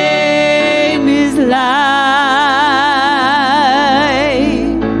name is life.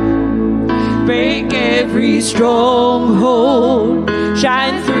 Break every stronghold.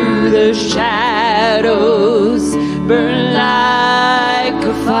 Shine through the shadows. Burn like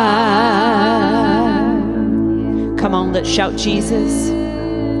a fire. Come on, let's shout Jesus.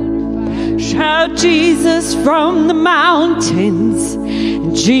 Shout Jesus from the mountains,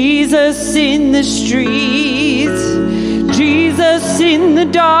 Jesus in the streets, Jesus in the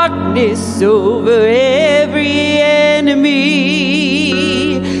darkness over every enemy,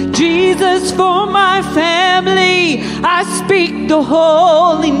 Jesus for my family. I speak the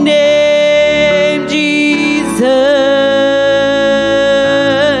holy name, Jesus.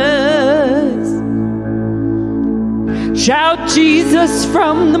 Jesus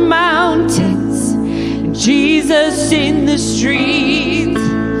from the mountains, Jesus in the streets,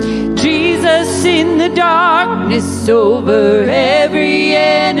 Jesus in the darkness over every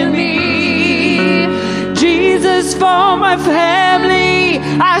enemy. Jesus for my family,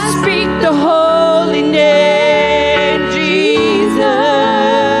 I speak the holy name, Jesus.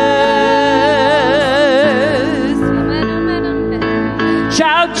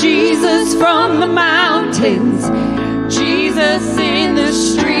 Shout Jesus from the mountains, Jesus in the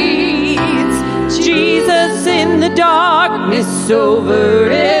streets, Jesus in the darkness over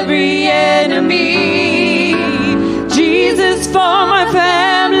every enemy. Jesus for my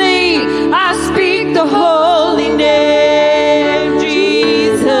family, I speak the holy name,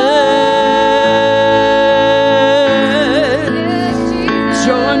 Jesus.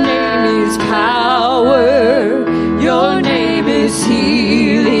 Your name is power, your name is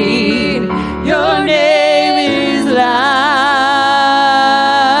healing, your name is life.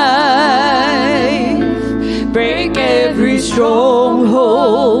 Break every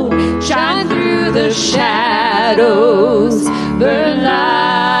stronghold, shine through the shadows, burn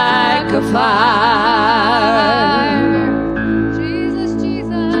like a fire. Jesus,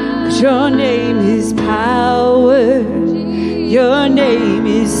 Jesus. Your name is power, your name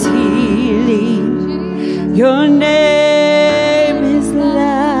is healing, your name is life.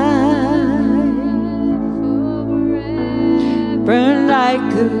 Burn like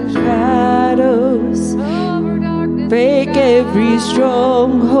the shadows, break every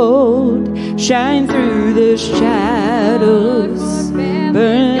stronghold, shine through the shadows,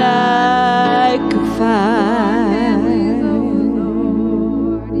 burn like a fire.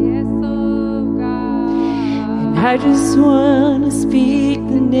 And I just want to speak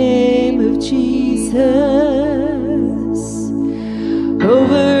the name of Jesus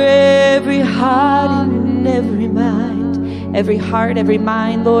over every heart and every mind, every heart, every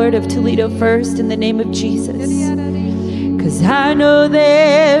mind, Lord, of Toledo First, in the name of Jesus. 'Cause I know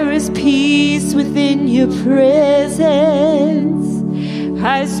there is peace within your presence.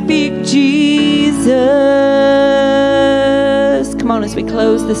 I speak Jesus. Come on, as we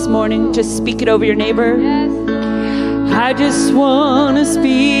close this morning, just speak it over your neighbor. I just want to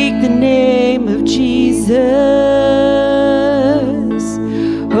speak the name of Jesus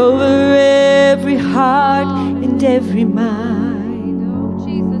over every heart and every mind.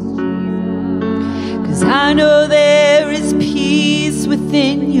 'Cause I know there is peace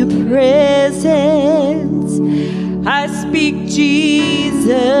within your presence. I speak Jesus.